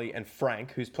 Charlie, and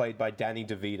Frank, who's played by Danny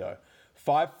DeVito.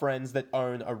 5 friends that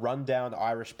own a rundown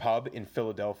Irish pub in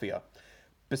Philadelphia.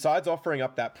 Besides offering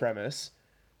up that premise,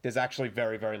 there's actually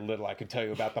very, very little I can tell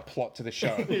you about the plot to the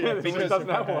show.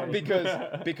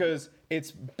 because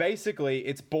it's basically,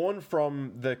 it's born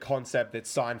from the concept that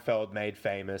Seinfeld made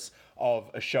famous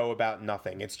of a show about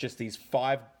nothing. It's just these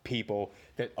 5 people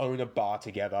that own a bar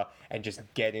together and just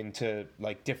get into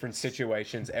like different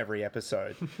situations every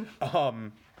episode.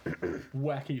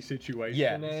 Wacky situation.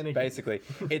 Yeah, basically.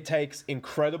 It takes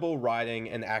incredible writing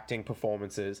and acting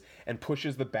performances and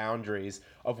pushes the boundaries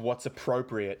of what's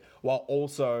appropriate while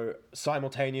also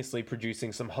simultaneously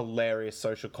producing some hilarious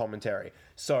social commentary.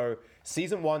 So,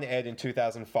 season 1 aired in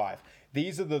 2005.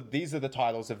 These are the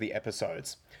titles of the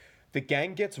episodes. The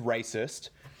gang gets racist.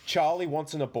 Charlie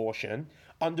wants an abortion.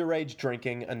 Underage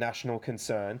drinking, a national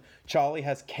concern. Charlie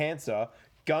has cancer.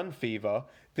 Gun fever.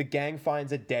 The gang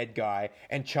finds a dead guy,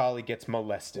 and Charlie gets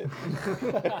molested.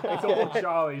 It's all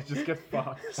Charlie's just get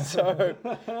fucked. So,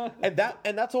 and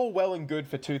that's all well and good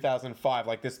for 2005.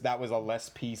 Like that was a less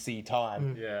PC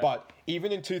time. Yeah. But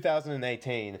even in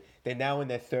 2018, they're now in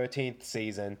their 13th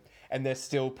season, and they're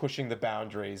still pushing the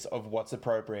boundaries of what's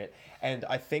appropriate. And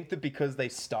I think that because they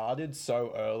started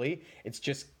so early,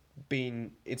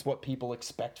 it's what people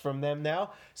expect from them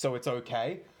now. So it's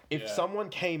okay. If someone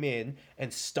came in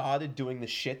and started doing the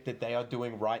shit that they are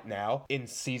doing right now in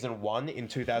season 1 in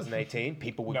 2018,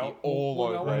 people would be all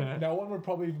over it. No one would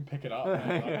probably even pick it up.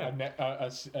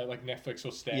 Like Netflix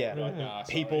or Stan. Yeah, like, nah,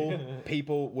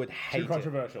 people would hate it. Too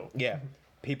controversial. Yeah,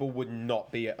 people would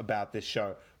not be about this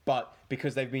show. But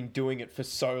because they've been doing it for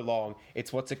so long,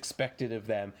 it's what's expected of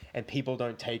them, and people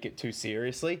don't take it too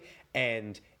seriously.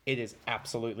 And it is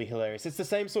absolutely hilarious. It's the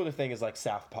same sort of thing as like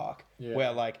South Park,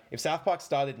 where like if South Park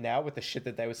started now with the shit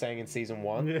that they were saying in season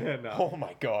 1, oh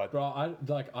my god, bro!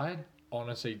 I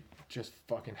honestly just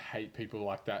fucking hate people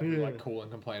like that who like call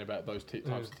and complain about those types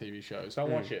of TV shows. I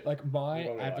watch it. Like my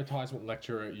advertisement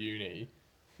lecturer at uni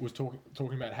was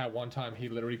talking about how one time he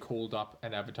literally called up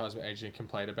an advertisement agent and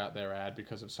complained about their ad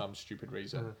because of some stupid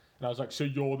reason. And I was like, so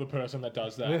you're the person that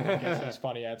does that and gets these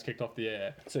funny ads kicked off the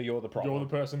air. So you're the problem. You're the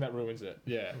person that ruins it.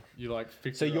 Yeah. You like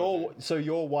fix it. So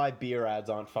you're why beer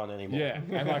ads aren't fun anymore. Yeah.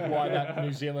 And like why that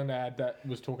New Zealand ad that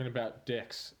was talking about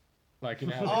dicks. Like, you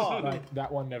know, like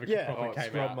that one never properly came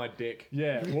scrub out. my dick.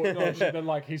 Yeah. Well, no, then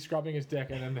like he's scrubbing his dick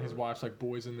and then his wife's like,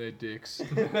 boys and their dicks.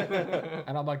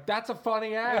 And I'm like, that's a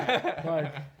funny ad.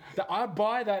 Like, I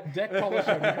buy that deck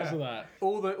polisher because of that.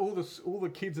 All the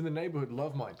kids in the neighborhood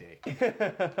love my dick.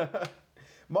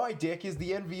 My dick is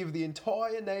the envy of the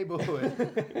entire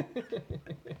neighborhood.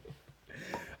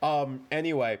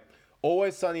 Anyway,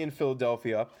 Always Sunny in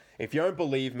Philadelphia. If you don't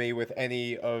believe me with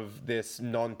any of this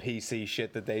non-PC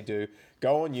shit that they do,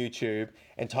 go on YouTube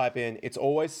and type in It's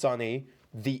Always Sunny,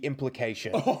 The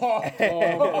Implication. Oh my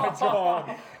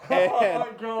god. Oh my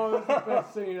god, that's the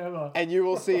best scene ever. And you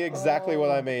will see exactly what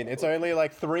I mean. It's only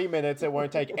like 3 minutes. It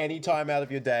won't take any time out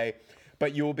of your day.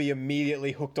 But you will be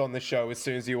immediately hooked on the show as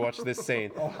soon as you watch this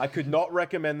scene. I could not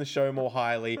recommend the show more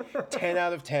highly. 10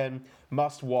 out of 10,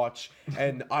 must watch.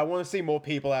 And I want to see more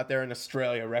people out there in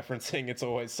Australia referencing It's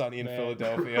Always Sunny in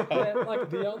Philadelphia. Yeah,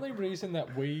 like the only reason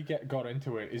that we got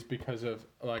into it is because of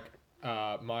like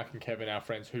Mike and Kevin, our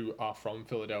friends who are from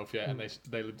Philadelphia, and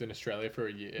they lived in Australia for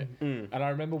a year. And I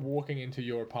remember walking into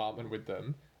your apartment with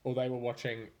them, or they were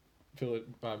watching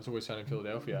It's Always Sunny in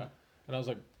Philadelphia, and I was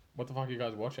like, "What the fuck are you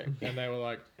guys watching?" And they were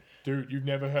like, "Dude, you've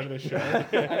never heard of this show?" And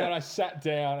then I sat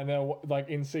down, and they're like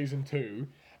in season 2.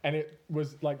 And it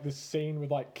was like the scene with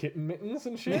like kitten mittens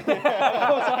and shit. And I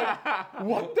was like,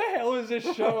 what the hell is this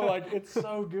show? Like, it's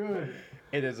so good.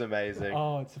 It is amazing.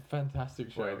 Oh, it's a fantastic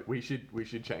show. Wait, we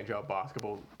should change our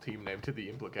basketball team name to The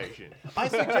Implication. I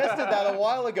suggested that a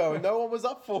while ago and no one was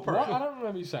up for it. What? I don't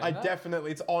remember you saying that. Definitely,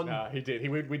 it's on. No, he did.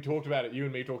 We talked about it. You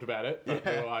and me talked about it. But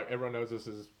we were like, everyone knows this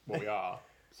is what we are.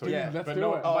 So Yeah. Let's but do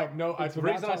no, it. like no. It's The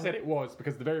about reason I time. said it was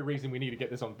because the very reason we need to get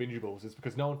this on Bingeables is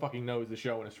because no one fucking knows the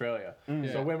show in Australia.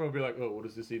 Yeah. So everyone will be like, "Oh, what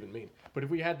does this even mean?" But if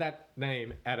we had that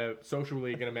name at a social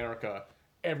league in America,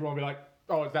 everyone would be like,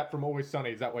 "Oh, is that from Always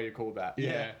Sunny? Is that why you called that?"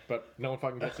 Yeah. But no one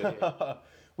fucking gets it here.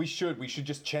 We should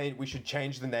just change. We should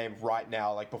change the name right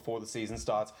now, like before the season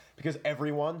starts, because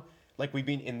everyone, like we've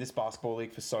been in this basketball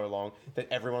league for so long that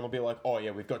everyone will be like, "Oh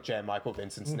yeah, we've got Jan Michael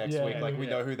Vincent's next Yeah, week. Like we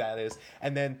yeah. know who that is."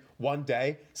 And then one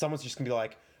day, someone's just gonna be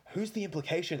like, "Who's The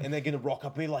Implication?" And they're gonna rock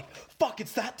up and be like, "Fuck,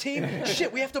 it's that team!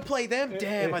 Shit, we have to play them.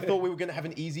 Damn, I thought we were gonna have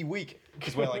an easy week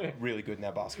because we're like really good in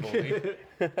our basketball league."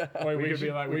 Wait, We we could should,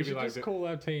 be like- we we could be should like just the- call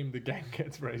our team The Gang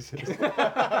Gets Racist.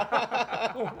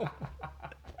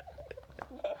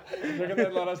 Reckon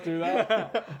they'd let us do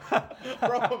that?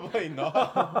 Probably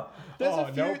not. There's Oh,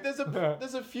 a few. nope.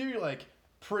 There's a few like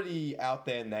pretty out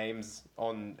there names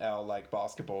on our like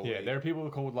basketball Yeah, league. there are people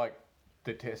called like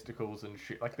the testicles and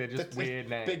shit. Like they're just weird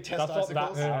names. Big That's not that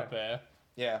testicles. out there.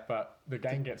 Yeah, But The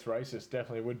Gang Gets Racist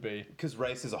definitely would be. because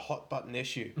race is a hot button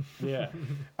issue. Yeah.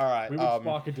 All right. We would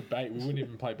spark a debate. We wouldn't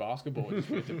even play basketball. We'd just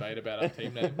be a debate about our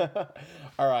team name.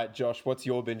 All right, Josh. What's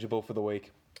your bingeable for the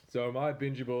week? So my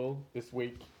bingeable this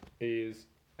week is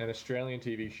an Australian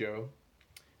TV show,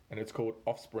 and it's called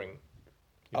Offspring. You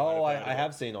might Oh, heard of I it.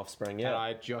 have seen Offspring. And Yeah.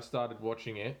 I just started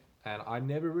watching it, and I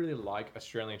never really like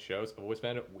Australian shows. I've always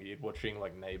found it weird watching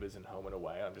like Neighbours and Home and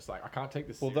Away. I'm just like, I can't take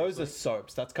this. Well, those are seriously.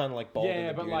 soaps. That's kind of like Bold and Yeah,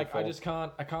 the but like I Beautiful.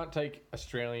 just can't take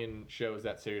Australian shows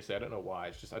that seriously. I don't know why.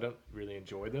 It's just I don't really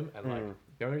enjoy them. And like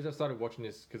the only reason I started watching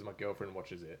this because my girlfriend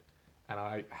watches it, and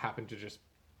I happened to just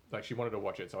like she wanted to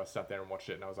watch it, so I sat there and watched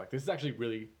it, and I was like, this is actually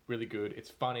really really good. It's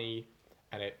funny,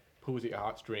 and it pulls at your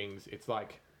heartstrings. It's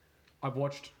like I've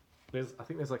watched. I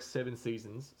think there's like 6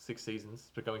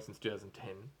 seasons, but going since 2010,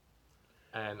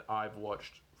 and I've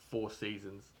watched 4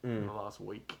 seasons in the last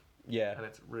week, Yeah. and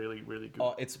it's really really good.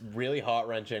 Oh, it's really heart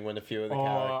wrenching when a few of the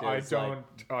Oh,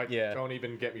 characters. yeah. don't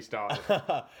even get me started.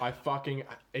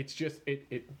 It's just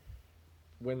it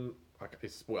when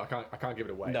it's spoil. I can't give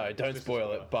it away. No, It's don't just a spoil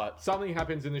spoiler. it, but- something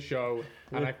happens in the show,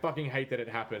 and I fucking hate that it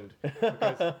happened.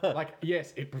 Because, like,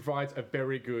 yes, it provides a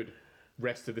very good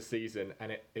rest of the season,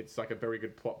 and it's like a very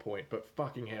good plot point. But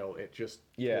fucking hell, it just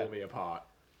Yeah. tore me apart.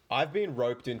 I've been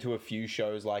roped into a few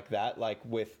shows like that, like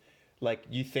with, like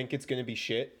you think it's gonna be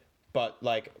shit, but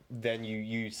like then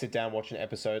you sit down watch an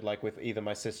episode like with either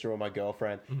my sister or my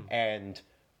girlfriend, and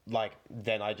like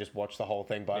then I just watch the whole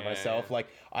thing by Yeah. myself. Like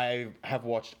I have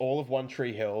watched all of One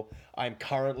Tree Hill. I'm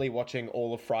currently watching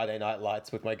all of Friday Night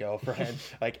Lights with my girlfriend.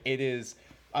 Like it is.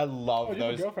 I love Oh, you have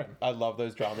a those. girlfriend? I love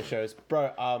those drama shows,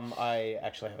 bro. I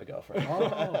actually have a girlfriend.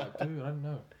 Oh, dude, I don't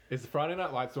know. Is the Friday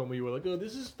Night Lights one where you were like, oh,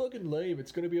 this is fucking lame.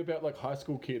 It's going to be about like high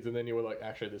school kids. And then you were like,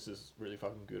 actually, this is really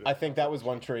fucking good. I think that was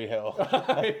One Tree Hill.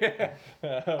 Yeah.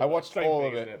 I watched Same all thing,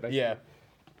 of isn't it. it, basically? Yeah.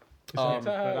 Is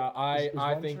I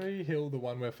One think- Tree Hill the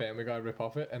one where Family Guy rip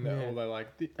off it and they're all like,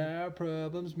 our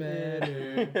problems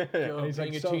matter. And he's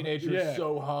being like, a teenager is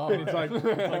so hard. And it's like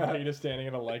Peter standing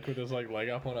in a lake with his like leg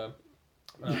up on a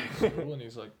stool, and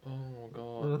he's like, oh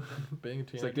god, being a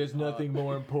teenager. It's like there's is hard. nothing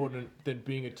more important than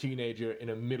being a teenager in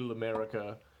a middle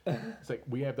America. It's like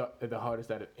we have the hardest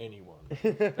out of anyone.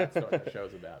 That's what the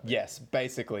show's about. Yes,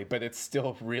 basically, but it's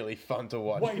still really fun to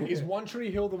watch. Wait, is One Tree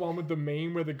Hill the one with the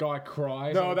meme where the guy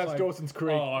cries? No, and it's that's like, Dawson's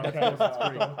Creek. Oh, okay. That's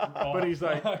Dawson's Creek. Oh, But he's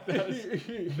like, that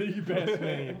is the best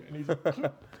meme. And he's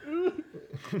like,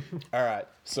 All right,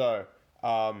 so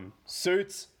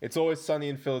Suits, It's Always Sunny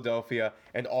in Philadelphia,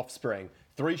 and Offspring.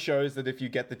 3 shows that if you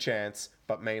get the chance,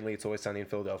 but mainly It's Always Sunny in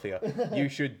Philadelphia, you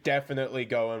should definitely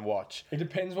go and watch. it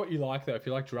depends what you like though. If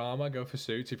you like drama, go for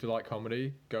Suits. If you like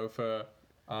comedy, go for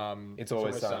It's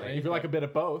Always Sunny. if you like a bit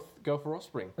of both, go for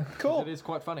Offspring. Cool. It is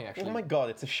quite funny, actually. Oh my god,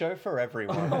 it's a show for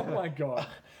everyone. Oh my god.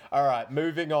 All right,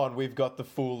 moving on. We've got the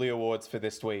Foolie Awards for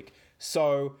this week.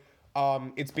 So,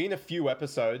 it's been a few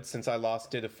episodes since I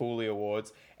last did a Foolie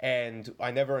Awards, and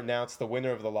I never announced the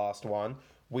winner of the last one.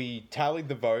 We tallied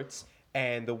the votes,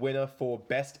 and the winner for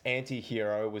Best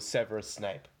Anti-Hero was Severus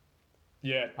Snape.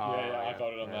 Yeah, I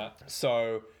voted on that.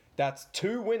 So that's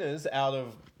 2 winners out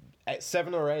of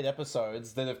 7 or 8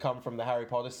 episodes that have come from the Harry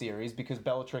Potter series because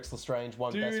Bellatrix Lestrange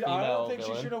won Best Dude, Female I don't think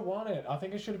Villain. she should have won it. I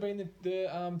think it should have been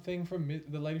the thing from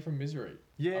the lady from Misery.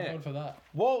 Yeah. I voted for that.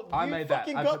 Well, I you made that.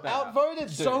 fucking I got put that out. outvoted,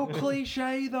 dude. So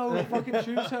cliche though. To fucking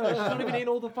choose her. She's not even in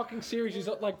all the fucking series. She's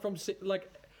not like from like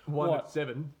 1 to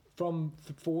 7. from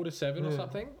 4 to 7 or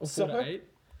something, or 4 So- to 8.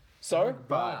 So,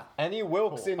 But Annie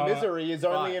Wilkes in Misery is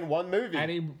only in 1 movie.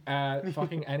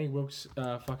 Fucking Annie Wilkes.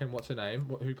 Fucking what's her name?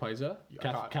 Who plays her?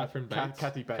 Catherine Bates.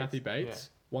 Kathy Bates. Kathy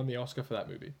Bates won the Oscar for that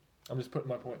movie. I'm just putting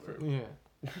my point through.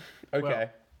 Yeah. Okay. Well,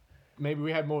 maybe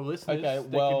we had more listeners. Okay, that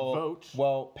well, can vote.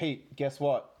 well, Pete, guess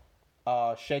what?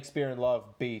 Shakespeare in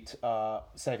Love beat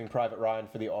Saving Private Ryan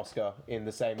for the Oscar in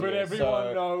the same But year. everyone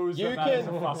so knows you that is a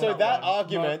can. fucked So up that one.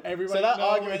 argument. No, So that no,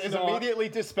 argument it's is not. immediately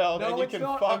dispelled, and No, you it's can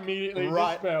not fuck immediately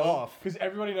right dispelled off. because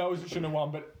everybody knows it shouldn't have won.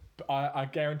 But I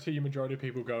guarantee you, majority of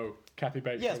people go Kathy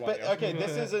Bates. Yes, should have won but the Oscar. okay,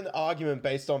 this is an argument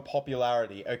based on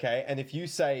popularity, okay? And if you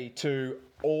say to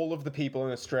all of the people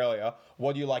in Australia,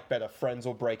 what do you like better, Friends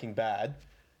or Breaking Bad?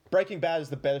 Breaking Bad is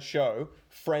the better show.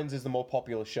 Friends is the more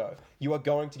popular show. You are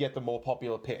going to get the more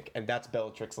popular pick, and that's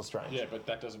Bellatrix Lestrange. Yeah, but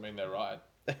that doesn't mean they're right.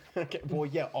 Okay, well,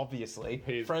 yeah, obviously.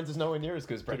 Friends is nowhere near as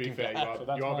good as To be Breaking fair,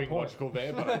 Bad. you are my being point. logical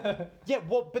there, but Yeah,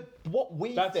 but what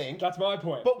we think... That's my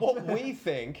point. But what we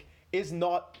think is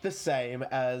not the same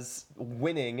as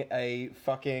winning a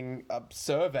fucking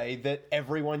survey that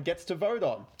everyone gets to vote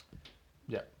on.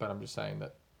 Yeah, but I'm just saying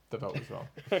that the vote was wrong.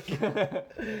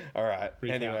 All right.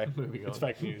 Anyway, moving on. It's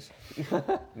fake news.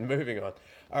 moving on.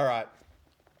 All right.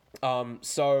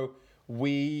 So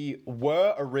we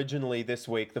were originally this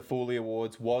week, the Foolie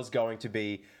Awards was going to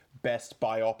be best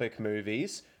biopic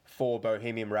movies for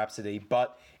Bohemian Rhapsody,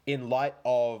 but in light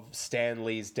of Stan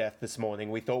Lee's death this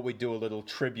morning, we thought we'd do a little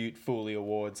tribute Foolie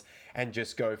Awards and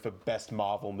just go for best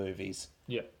Marvel movies.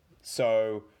 Yeah.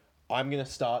 So I'm going to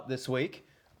start this week.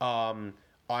 I'm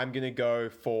going to go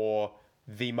for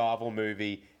the Marvel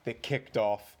movie that kicked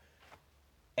off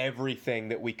everything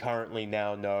that we currently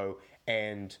now know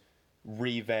and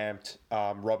revamped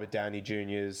Robert Downey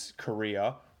Jr.'s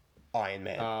career, Iron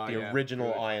Man. The yeah,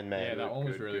 original good. Iron Man. Yeah, that one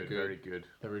was really good. Very good.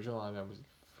 The original Iron Man was.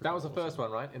 That was the first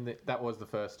one, right? That was the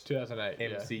first 2008.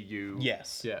 yeah. MCU.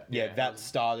 Yes. Yeah. That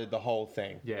started the whole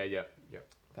thing. Yeah.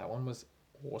 That one was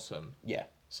awesome. Yeah.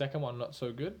 Second one not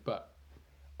so good, but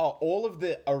Oh, all of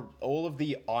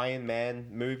the Iron Man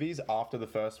movies after the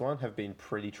first one have been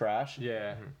pretty trash.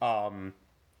 yeah.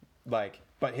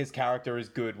 But his character is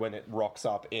good when it rocks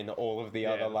up in all of the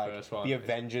other, the like, first one the is-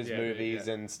 Avengers yeah, movies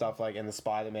yeah. and stuff, like, and the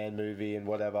Spider-Man movie and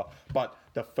whatever. But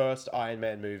the first Iron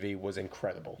Man movie was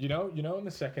incredible. You know, in the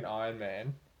second Iron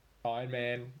Man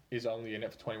is only in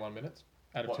it for 21 minutes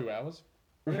out of 2 hours.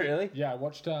 Really? Yeah, I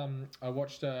watched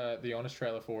the honest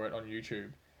trailer for it on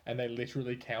YouTube, and they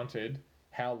literally counted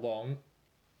how long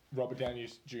Robert Downey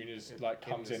Jr.'s like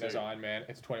comes the in as suit. Iron Man.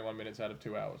 It's 21 minutes out of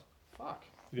 2 hours. Fuck.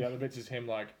 The other bits is him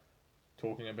like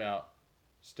talking about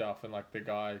stuff and like the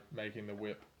guy making the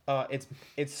whip.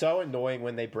 It's so annoying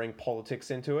when they bring politics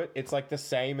into it. It's like the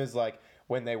same as like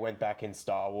when they went back in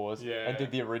Star Wars Yeah. and did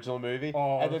the original movie.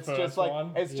 Oh, and the it's just first like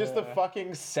one? it's just the Yeah.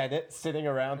 fucking Senate sitting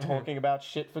around talking about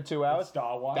shit for 2 hours.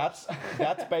 Star Wars.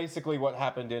 That's basically what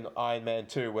happened in Iron Man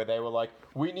 2, where they were like,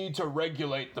 we need to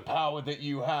regulate the power that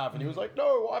you have. And he was like,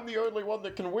 no, I'm the only one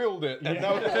that can wield it. And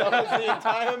that was the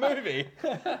entire movie.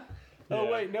 Oh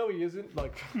wait, no, he isn't.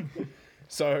 Like,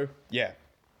 So, yeah.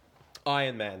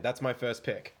 Iron Man, that's my first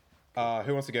pick. Who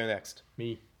wants to go next?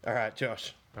 me. All right,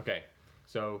 Josh. Okay,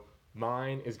 so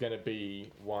mine is gonna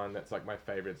be one that's like my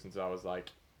favorite since I was like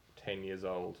 10 years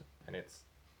old, and it's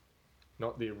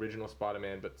not the original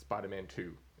Spider-Man, but Spider-Man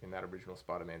 2 in that original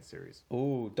Spider-Man series.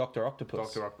 Ooh, Dr.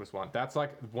 Octopus. Dr. Octopus 1. That's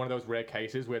like one of those rare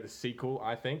cases where the sequel,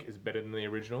 I think, is better than the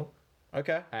original.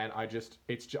 Okay. And I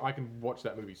can watch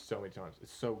that movie so many times.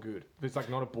 It's so good. There's like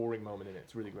not a boring moment in it.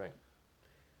 It's really great.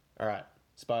 All right.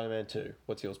 Spider-Man 2.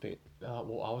 What's yours, Pete?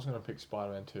 Well, I was gonna pick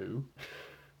Spider-Man 2.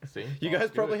 See? You guys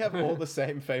probably have all the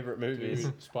same favorite movies.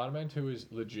 Dude, Spider-Man 2 is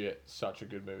legit such a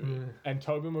good movie. And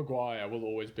Tobey Maguire will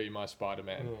always be my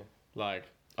Spider-Man. Like,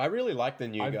 I really like the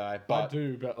new guy, but I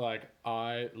do, but like,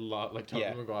 I love, like, Tobey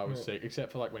Yeah. Maguire was sick,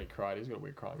 except for like when he cried. He's got a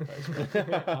weird crying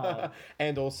face.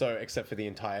 and also except for the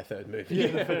entire third movie.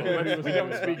 we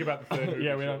don't speak about the third movie.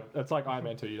 Yeah, we don't. That's like Iron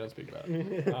Man 2. You don't speak about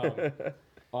it.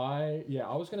 I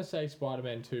was gonna say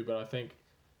Spider-Man 2, but I think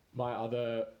my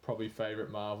other probably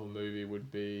favorite Marvel movie would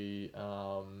be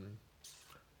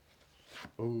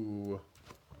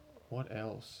what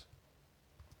else?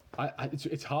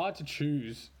 It's hard to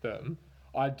choose them.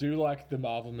 I do like the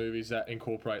Marvel movies that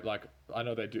incorporate like I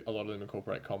know they do a lot of them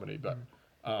incorporate comedy, but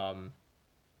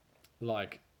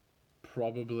like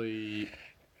probably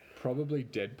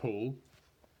Deadpool.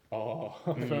 Oh,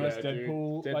 First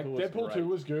Deadpool, like Deadpool 2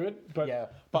 was good,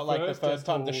 but but like the first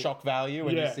time, the Deadpool- shock value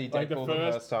when you see like Deadpool the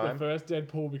first time. The first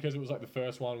Deadpool, because it was like the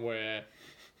first one where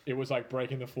it was like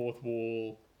breaking the fourth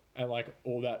wall and like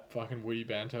all that fucking witty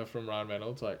banter from Ryan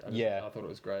Reynolds. Like, I thought it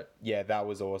was great. Yeah, that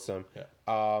was awesome. Yeah.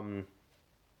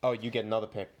 Oh, you get another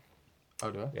pick. Oh,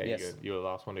 do I? Yeah, Yes. you're the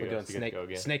last one to We're go. doing So you get to go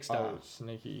again. snake style. Oh,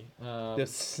 sneaky. The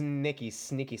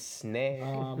sneaky snake.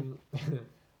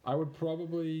 I would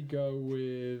probably go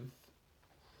with.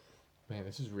 Man,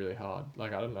 this is really hard.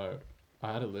 Like, I don't know.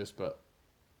 I had a list, but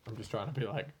I'm just trying to be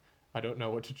like, I don't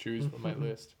know what to choose from my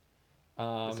list.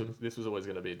 This was always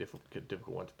going to be a difficult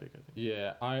one to pick, I think.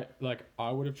 Yeah,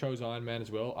 I would have chose Iron Man as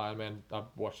well. Iron Man, I've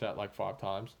watched that like 5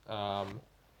 times.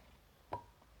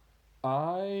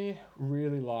 I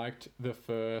really liked the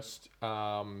first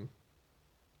Guardians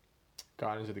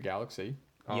of the Galaxy.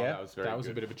 Yeah, that was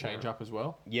a bit of a change up as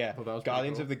well. Yeah, I thought that was pretty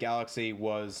Guardians cool. of the Galaxy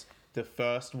was the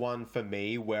first one for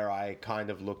me where I kind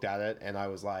of looked at it and I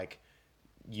was like,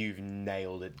 you've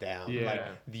nailed it down. Yeah. Like,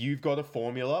 you've got a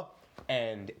formula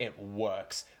and it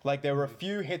works. Like, there were a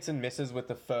few hits and misses with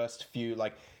the first few,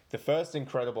 like, the first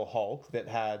Incredible Hulk that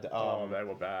had... they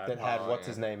were bad. That had, what's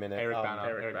his name in it? Eric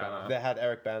Bana. That had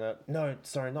Eric Bana. No,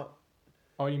 sorry, not...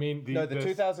 Oh, you mean the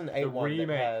 2008 one remake?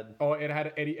 that had... Oh, it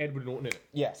had Edward Norton in it.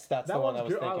 Yes, that's That the one I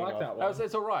one's was good. I thinking like of. that one.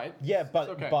 It's all right. Yeah, but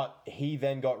okay. but he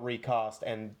then got recast,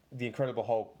 and the Incredible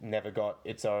Hulk never got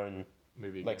its own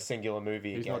Movie like again. singular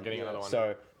movie. He's again. not getting another one.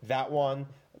 So that one,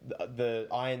 the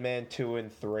Iron Man 2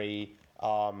 and 3,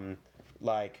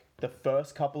 like the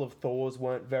first couple of Thors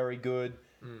weren't very good.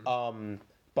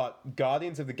 But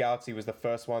Guardians of the Galaxy was the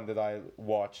first one that I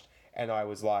watched, and I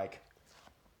was like,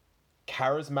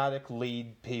 charismatic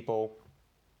lead people,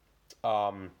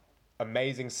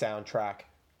 amazing soundtrack,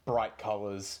 bright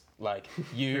colors. Like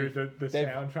you, Dude, the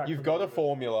soundtrack you've for got a Marvel.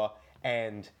 formula,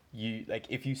 and you like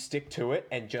if you stick to it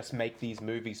and just make these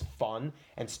movies fun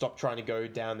and stop trying to go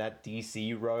down that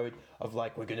DC road of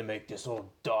like we're gonna make this all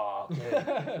dark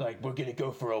and like we're gonna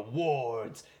go for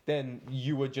awards, then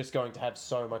you are just going to have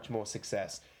so much more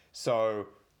success. So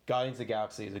Guardians of the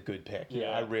Galaxy is a good pick. Yeah,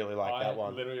 I really like that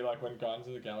one. Literally, like when Guardians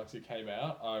of the Galaxy came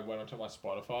out, I went onto my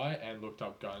Spotify and looked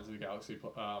up Guardians of the Galaxy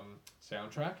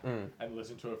soundtrack and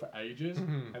listened to it for ages.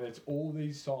 And it's all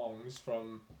these songs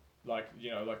from like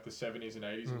like the 70s and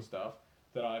 80s and stuff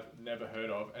that I've never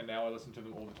heard of, and now I listen to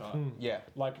them all the time. Yeah.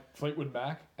 Like Fleetwood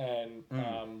Mac and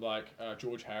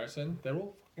George Harrison, they're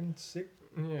all fucking sick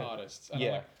artists. And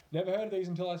Yeah. I never heard of these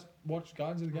until I watched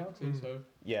Guardians of the Galaxy. So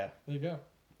Yeah, there you go.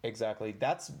 exactly.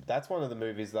 That's one of the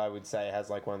movies that I would say has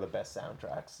like one of the best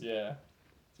soundtracks. Yeah,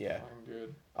 Yeah. fucking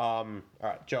good. All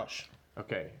right, Josh.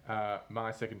 Okay,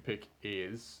 my second pick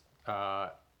is the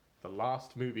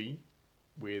last movie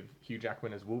with Hugh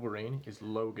Jackman as Wolverine is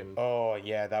Logan. Oh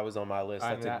yeah, that was on my list.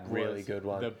 And That's a that really was good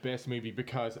one. The best movie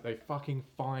because they fucking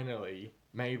finally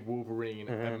made Wolverine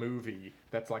a movie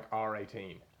that's like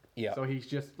R18. Yeah. So he's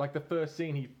just like the first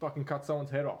scene, he fucking cuts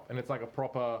someone's head off, and it's like a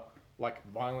proper like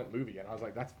violent movie. And I was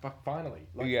like, that's finally,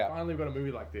 like, Yeah. finally we've got a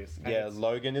movie like this. And Yeah, it's-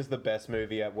 Logan is the best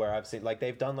movie where I've seen. Like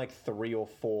they've done like 3 or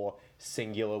 4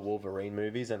 singular Wolverine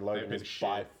movies, and Logan been is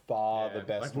by shit. far Yeah, the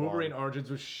best Like Wolverine one.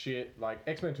 Origins was shit. Like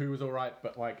X-Men 2 was alright,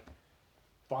 but like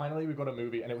finally we got a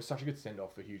movie, and it was such a good send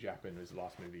off for Hugh Jackman. It was the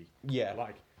last movie. Yeah.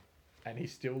 Like, and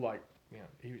he's still like,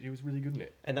 he was really good in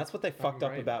it. And that's what they fucked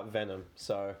up great. about Venom.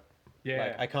 So Yeah.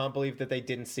 like, I can't believe that they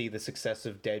didn't see the success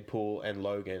of Deadpool and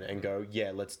Logan and go,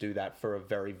 yeah, let's do that for a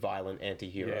very violent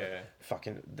anti-hero. Yeah.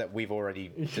 Fucking that we've already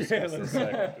discussed this,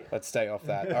 so let's stay off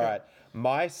that. All right.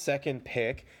 My second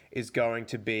pick is going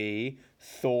to be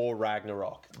Thor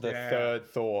Ragnarok, the Yeah. third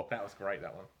Thor. That was great.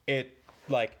 That one. It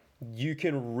like you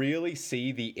can really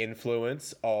see the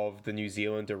influence of the New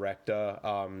Zealand director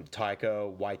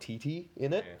Taika Waititi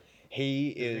in it. Yeah. He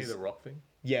Isn't he is the Rock thing?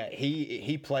 yeah,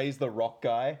 he plays the rock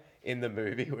guy in the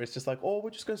movie where it's just like, oh, we're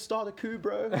just gonna start a coup,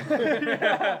 bro.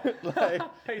 Like,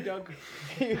 Hey, Doug.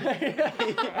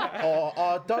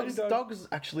 Doug's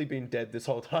actually been dead this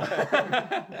whole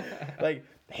time. Like,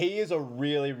 he is a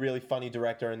really, really funny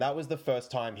director, and that was the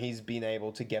first time he's been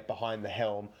able to get behind the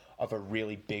helm of a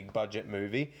really big budget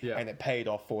movie, Yeah. and it paid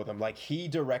off for them. Like, he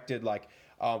directed like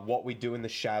What We Do in the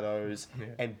Shadows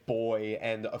and Boy,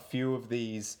 and a few of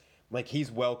these. Like,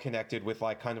 he's well connected with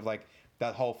like kind of like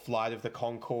that whole Flight of the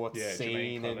Conchords Yeah, Jermaine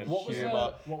scene and Clement. What was, humor.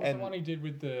 what was the one he did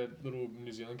with the little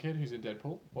New Zealand kid who's in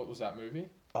Deadpool? What was that movie?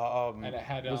 And it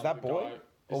had was that the Boy? guy-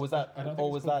 Or was that, I don't think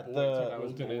or it's was called that Boy,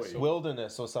 it's the like Wilderness or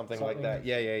Wilderness or something like something that?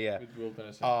 Yeah. with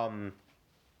Wilderness.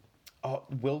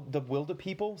 the Wilder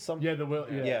People. Yeah, the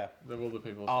Wilder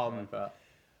people. Something like that.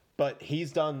 But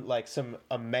he's done like some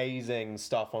amazing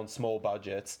stuff on small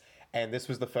budgets, and this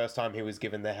was the first time he was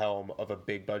given the helm of a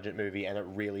big budget movie, and it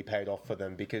really paid off for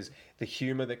them because the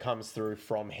humor that comes through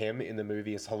from him in the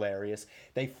movie is hilarious.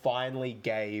 They finally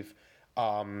gave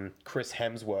Chris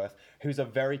Hemsworth, who's a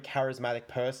very charismatic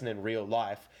person in real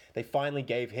life, they finally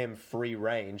gave him free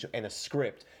range and a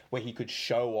script where he could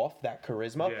show off that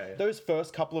charisma. Yeah. Those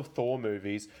first couple of Thor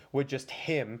movies were just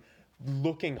him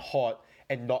looking hot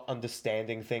and not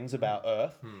understanding things about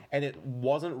Earth. And it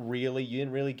wasn't really, you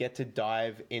didn't really get to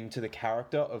dive into the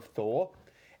character of Thor.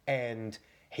 And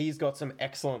he's got some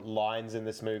excellent lines in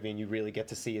this movie, and you really get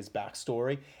to see his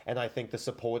backstory. And I think the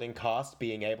supporting cast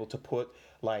being able to put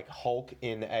like Hulk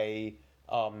in a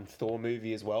Thor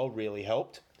movie as well really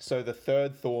helped. So the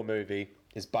third Thor movie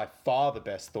is by far the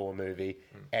best Thor movie,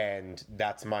 and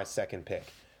that's my second pick.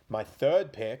 My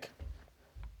third pick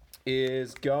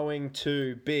is going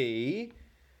to be...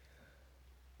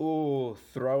 Ooh,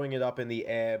 throwing it up in the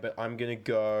air, but I'm gonna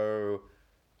go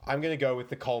with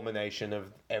the culmination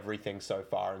of everything so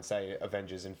far and say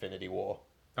Avengers: Infinity War.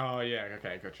 Oh yeah,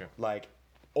 okay, gotcha. Like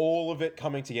all of it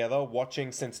coming together,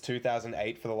 watching since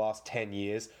 2008 for the last 10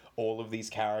 years, all of these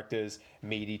characters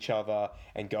meet each other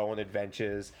and go on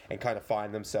adventures and kind of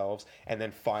find themselves, and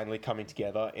then finally coming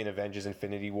together in Avengers: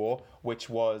 Infinity War, which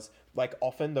was like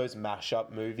often those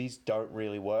mashup movies don't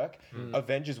really work.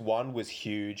 Avengers 1 was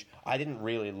huge. I didn't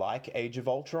really like Age of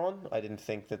Ultron. I didn't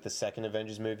think that the second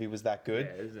Avengers movie was that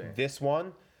good. This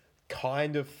one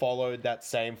kind of followed that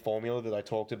same formula that I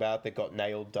talked about that got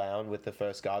nailed down with the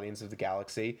first Guardians of the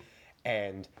Galaxy,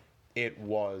 and it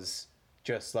was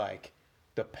just like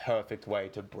the perfect way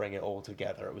to bring it all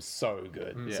together. It was so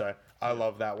good. So I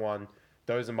love that one.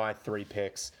 Those are my three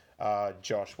picks.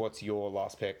 Josh, what's your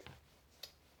last pick?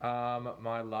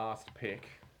 My last pick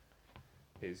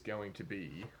is going to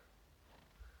be...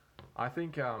 I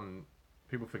think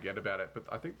people forget about it, but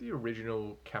I think the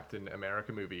original Captain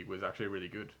America movie was actually really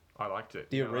good. I liked it.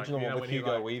 The original one with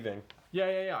Hugo Weaving.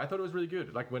 Yeah. I thought it was really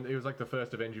good. Like when it was like the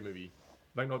first Avenger movie.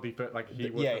 Like not the first, like he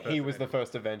was. Yeah, the first he was the Avenger.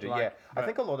 first Avenger. Like, yeah, I but-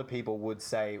 think a lot of people would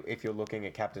say if you're looking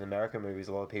at Captain America movies,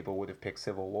 a lot of people would have picked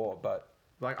Civil War, but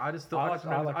Like I just thought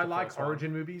I like first one.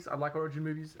 origin movies. I like origin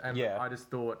movies, and Yeah. I just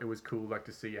thought it was cool, like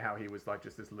to see how he was like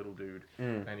just this little dude,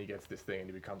 and he gets this thing, and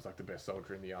he becomes like the best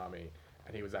soldier in the army,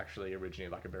 and he was actually originally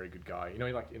like a very good guy. You know,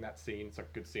 like in that scene, it's like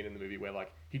a good scene in the movie where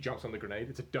like he jumps on the grenade,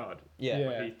 it's a dud. Yeah.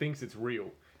 But he thinks it's real,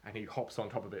 and he hops on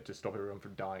top of it to stop everyone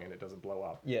from dying, and it doesn't blow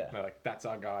up. Yeah. And they're like, that's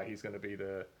our guy. He's going to be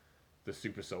the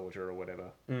super soldier or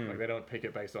whatever. Like they don't pick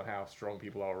it based on how strong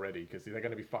people are already, because they're going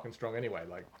to be fucking strong anyway.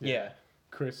 Like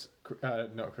Chris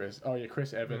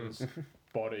Evans'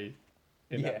 body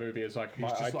in that movie is like my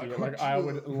idea. Like I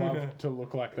would love to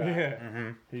look like that.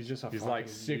 Yeah. He's just he's like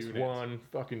 6'1",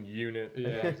 fucking unit.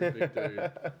 Yeah, he's a big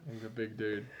dude. He's a big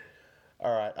dude.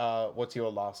 all right. What's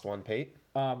your last one, Pete?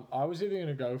 I was either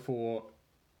gonna go for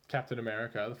Captain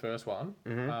America, the first one,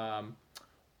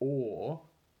 or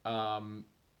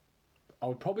I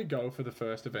would probably go for the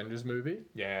first Avengers movie.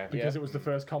 Yeah. Because it was the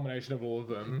first culmination of all of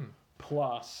them.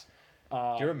 Plus,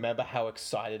 Do you remember how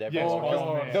excited Yes, everyone was?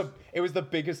 oh, man. It was the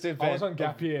biggest event. I was on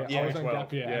gap year. yeah, I was on 12,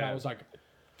 gap year, and yeah. I was like,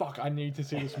 "Fuck, I need to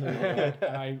see this movie." Like,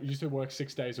 and I used to work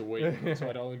 6 days a week, so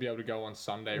I'd only be able to go on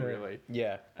Sunday, really.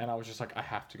 Yeah. And I was just like, I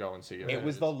have to go and see it. It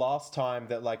was the last time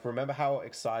that, like, remember how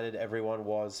excited everyone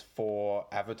was for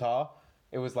Avatar?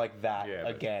 It was like that Yeah,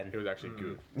 but again. It was actually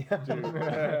good.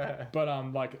 But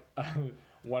like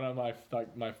one of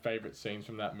my favorite scenes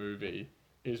from that movie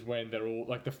is when they're all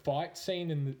like the fight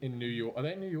scene in New York. Are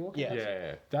they in New York? Yeah.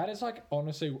 Yeah. That is like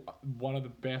honestly one of the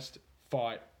best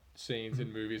fight scenes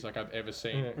in movies like I've ever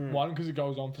seen. One, because it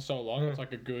goes on for so long. It's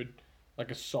like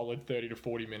a solid 30 to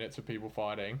 40 minutes of people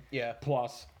fighting. Yeah.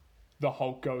 Plus, the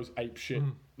Hulk goes ape shit.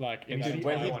 Like in that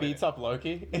When he entire- beats up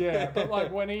Loki. yeah, but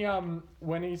like when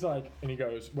he's like, and he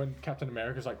goes, when Captain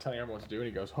America's like telling everyone what to do, and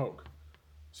he goes, Hulk,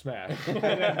 smash. And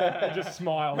then he just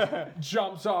smiles,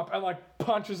 jumps up, and like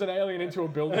punches an alien into a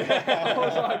building. I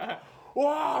was like,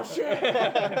 wow, shit.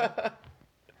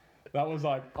 That was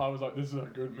like, I was like, this is a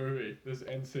good movie, this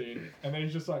end scene. And then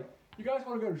he's just like, you guys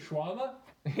want to go to Shawarma?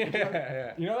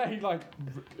 Yeah. You know that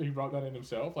he wrote that in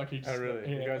himself? Like he just, Oh really?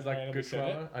 he You guys like randomly good said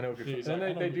it. shawarma? I know good He's shawarma. And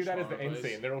like, I then they know do good that as the shawarma end place.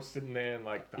 scene. They're all sitting there and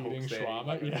like the Eating Hulk's there.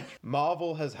 shawarma, yeah.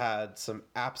 Marvel has had some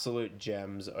absolute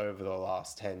gems over the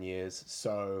last 10 years.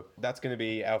 So that's going to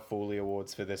be our Foley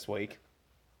Awards for this week.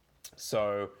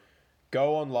 So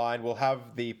go online. We'll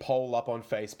have the poll up on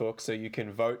Facebook so you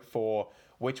can vote for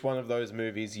which one of those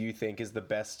movies you think is the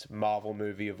best Marvel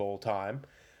movie of all time.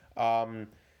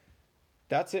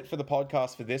 that's it for the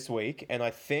podcast for this week. And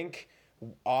I think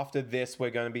after this,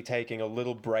 we're going to be taking a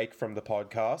little break from the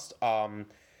podcast. I'm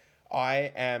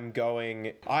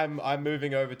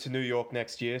moving over to New York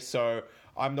next year, so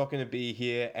I'm not going to be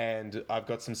here, and I've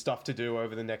got some stuff to do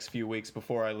over the next few weeks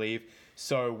before I leave.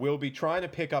 So we'll be trying to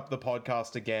pick up the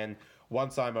podcast again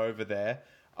once I'm over there.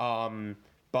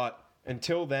 But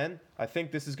until then, I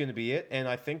think this is going to be it, and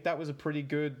I think that was a pretty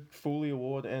good Foolie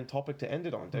Award and topic to end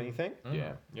it on, don't you think?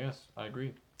 Yeah. Yes, I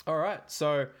agree. All right,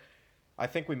 so I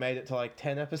think we made it to like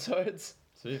 10 episodes.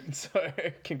 So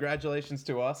congratulations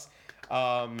to us.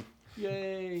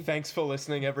 Yay! Thanks for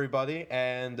listening, everybody.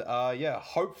 And yeah,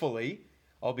 hopefully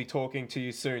I'll be talking to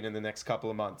you soon in the next couple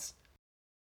of months.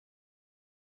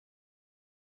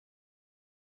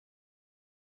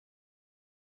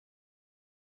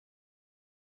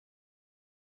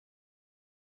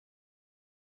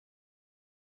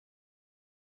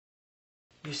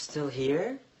 You're still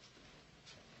here?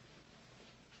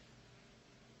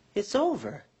 It's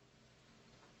over.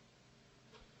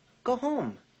 Go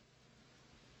home.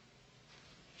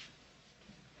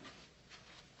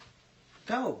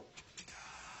 Go.